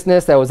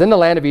plenteousness that was in the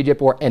land of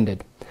Egypt were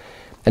ended.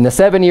 And the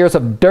 7 years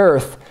of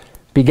dearth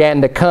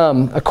began to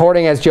come,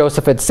 according as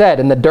Joseph had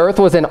said. And the dearth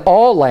was in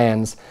all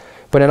lands,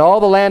 but in all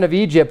the land of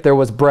Egypt there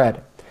was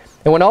bread.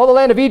 And when all the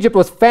land of Egypt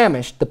was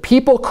famished, the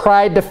people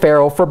cried to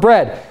Pharaoh for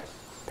bread.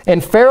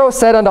 And Pharaoh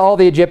said unto all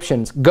the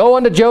Egyptians, go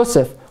unto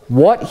Joseph,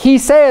 what he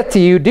saith to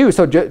you, do.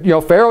 So,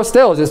 Pharaoh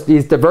still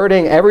he's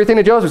diverting everything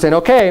to Joseph, saying,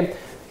 okay,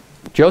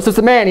 Joseph's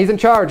the man, he's in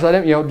charge, let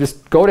him,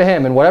 just go to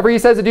him. And whatever he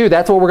says to do,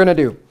 that's what we're going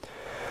to do.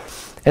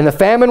 And the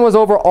famine was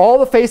over all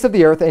the face of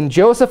the earth, and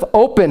Joseph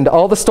opened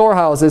all the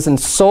storehouses and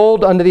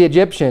sold unto the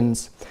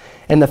Egyptians.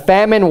 And the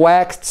famine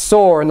waxed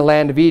sore in the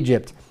land of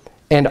Egypt.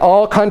 And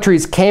all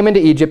countries came into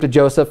Egypt to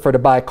Joseph for to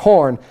buy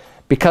corn,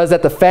 because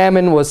that the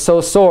famine was so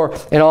sore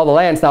in all the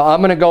lands. Now, I'm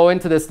going to go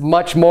into this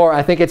much more.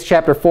 I think it's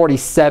chapter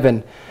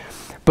 47.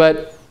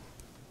 But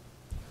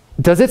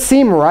does it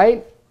seem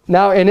right?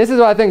 Now, and this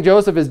is why I think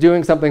Joseph is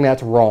doing something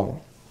that's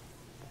wrong.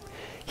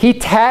 He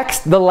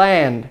taxed the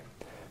land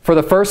for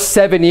the first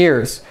 7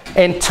 years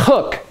and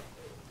took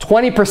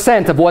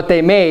 20% of what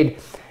they made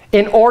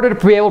in order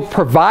to be able to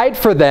provide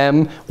for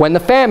them when the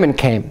famine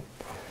came.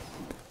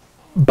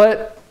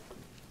 But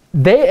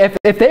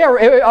if they are,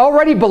 it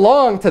already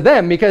belonged to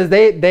them because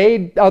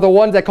they are the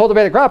ones that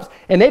cultivate the crops,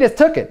 and they just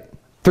took it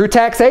through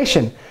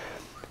taxation.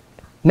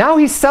 Now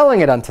he's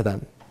selling it unto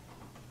them.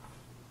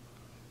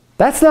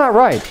 That's not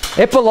right.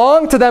 It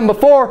belonged to them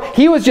before.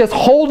 He was just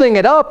holding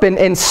it up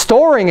and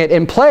storing it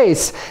in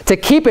place to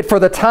keep it for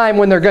the time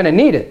when they're going to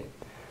need it.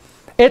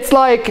 It's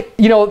like,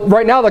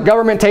 right now the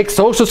government takes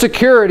Social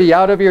Security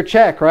out of your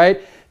check,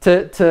 right?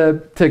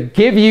 To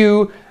give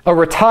you a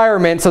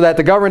retirement so that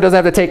the government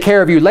doesn't have to take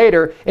care of you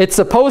later. It's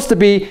supposed to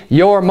be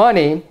your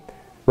money,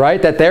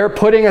 right, that they're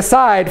putting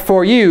aside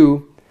for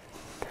you.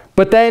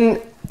 But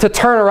then to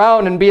turn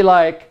around and be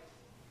like,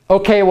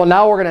 okay, well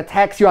now we're going to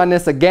tax you on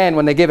this again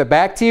when they give it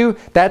back to you.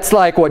 That's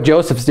like what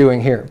Joseph's doing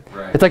here.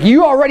 Right. It's like,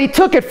 you already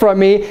took it from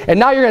me, and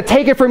now you're going to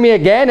take it from me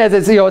again as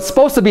it's, it's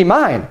supposed to be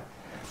mine.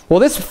 Well,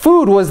 this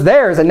food was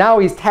theirs, and now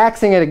he's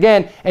taxing it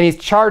again, and he's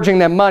charging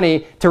them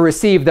money to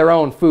receive their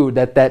own food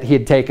that he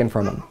had taken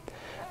from them.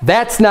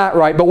 That's not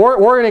right, but we're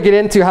going to get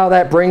into how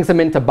that brings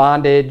them into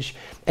bondage,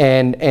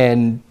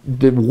 and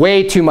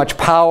way too much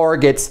power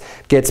gets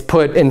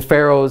put in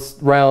Pharaoh's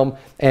realm,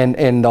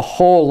 and the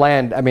whole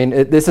land. I mean,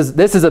 this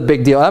is a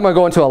big deal. I'm going to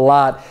go into a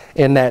lot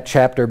in that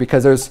chapter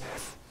because there's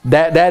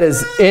that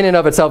is in and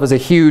of itself is a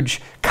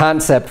huge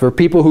concept for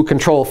people who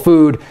control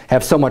food,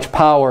 have so much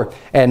power,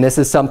 and this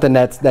is something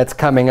that's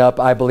coming up,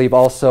 I believe,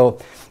 also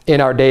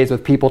in our days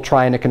with people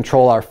trying to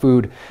control our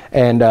food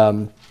and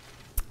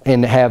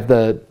have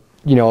the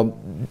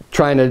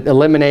trying to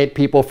eliminate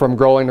people from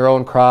growing their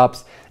own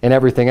crops and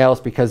everything else,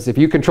 because if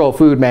you control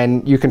food,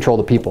 man, you control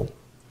the people.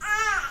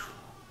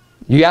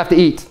 You have to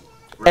eat.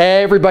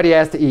 Everybody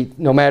has to eat,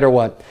 no matter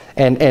what.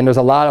 And there's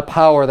a lot of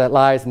power that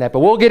lies in that. But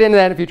we'll get into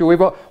that in the future.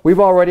 We've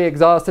already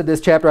exhausted this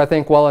chapter, I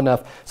think, well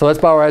enough. So let's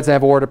bow our heads and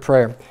have a word of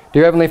prayer.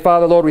 Dear Heavenly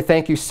Father, Lord, we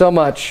thank you so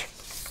much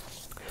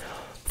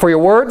for your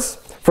words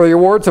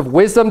of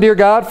wisdom, dear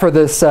God, for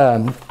this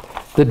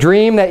the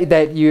dream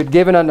that you had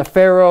given unto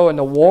Pharaoh, and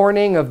the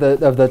warning of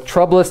the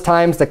troublous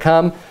times to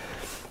come,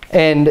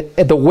 and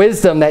the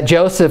wisdom that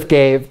Joseph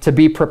gave to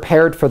be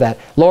prepared for that.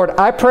 Lord,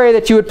 I pray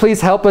that you would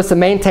please help us to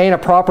maintain a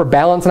proper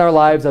balance in our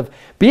lives of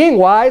being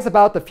wise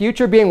about the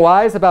future, being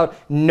wise about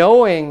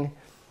knowing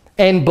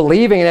and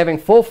believing and having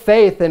full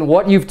faith in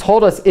what you've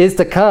told us is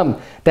to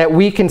come, that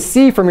we can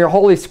see from your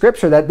Holy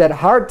Scripture that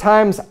hard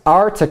times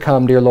are to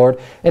come, dear Lord,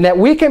 and that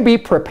we can be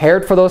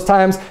prepared for those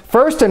times,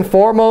 first and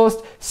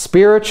foremost,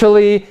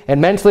 spiritually and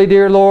mentally,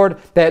 dear Lord,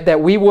 that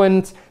we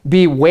wouldn't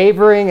be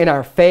wavering in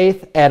our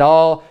faith at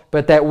all,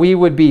 but that we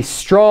would be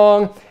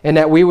strong and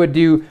that we would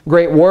do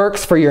great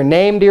works for your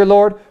name, dear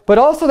Lord, but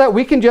also that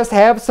we can just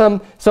have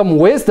some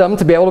wisdom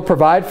to be able to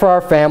provide for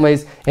our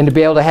families and to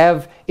be able to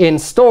have in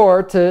store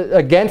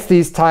against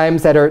these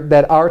times that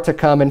are to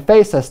come and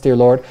face us, dear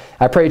Lord.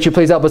 I pray that you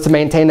please help us to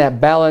maintain that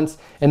balance,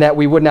 and that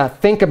we would not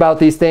think about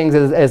these things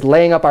as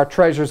laying up our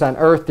treasures on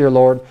earth, dear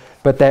Lord,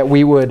 but that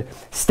we would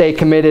stay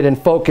committed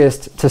and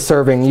focused to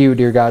serving you,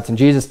 dear God. In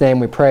Jesus' name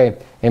we pray.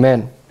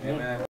 Amen. Amen.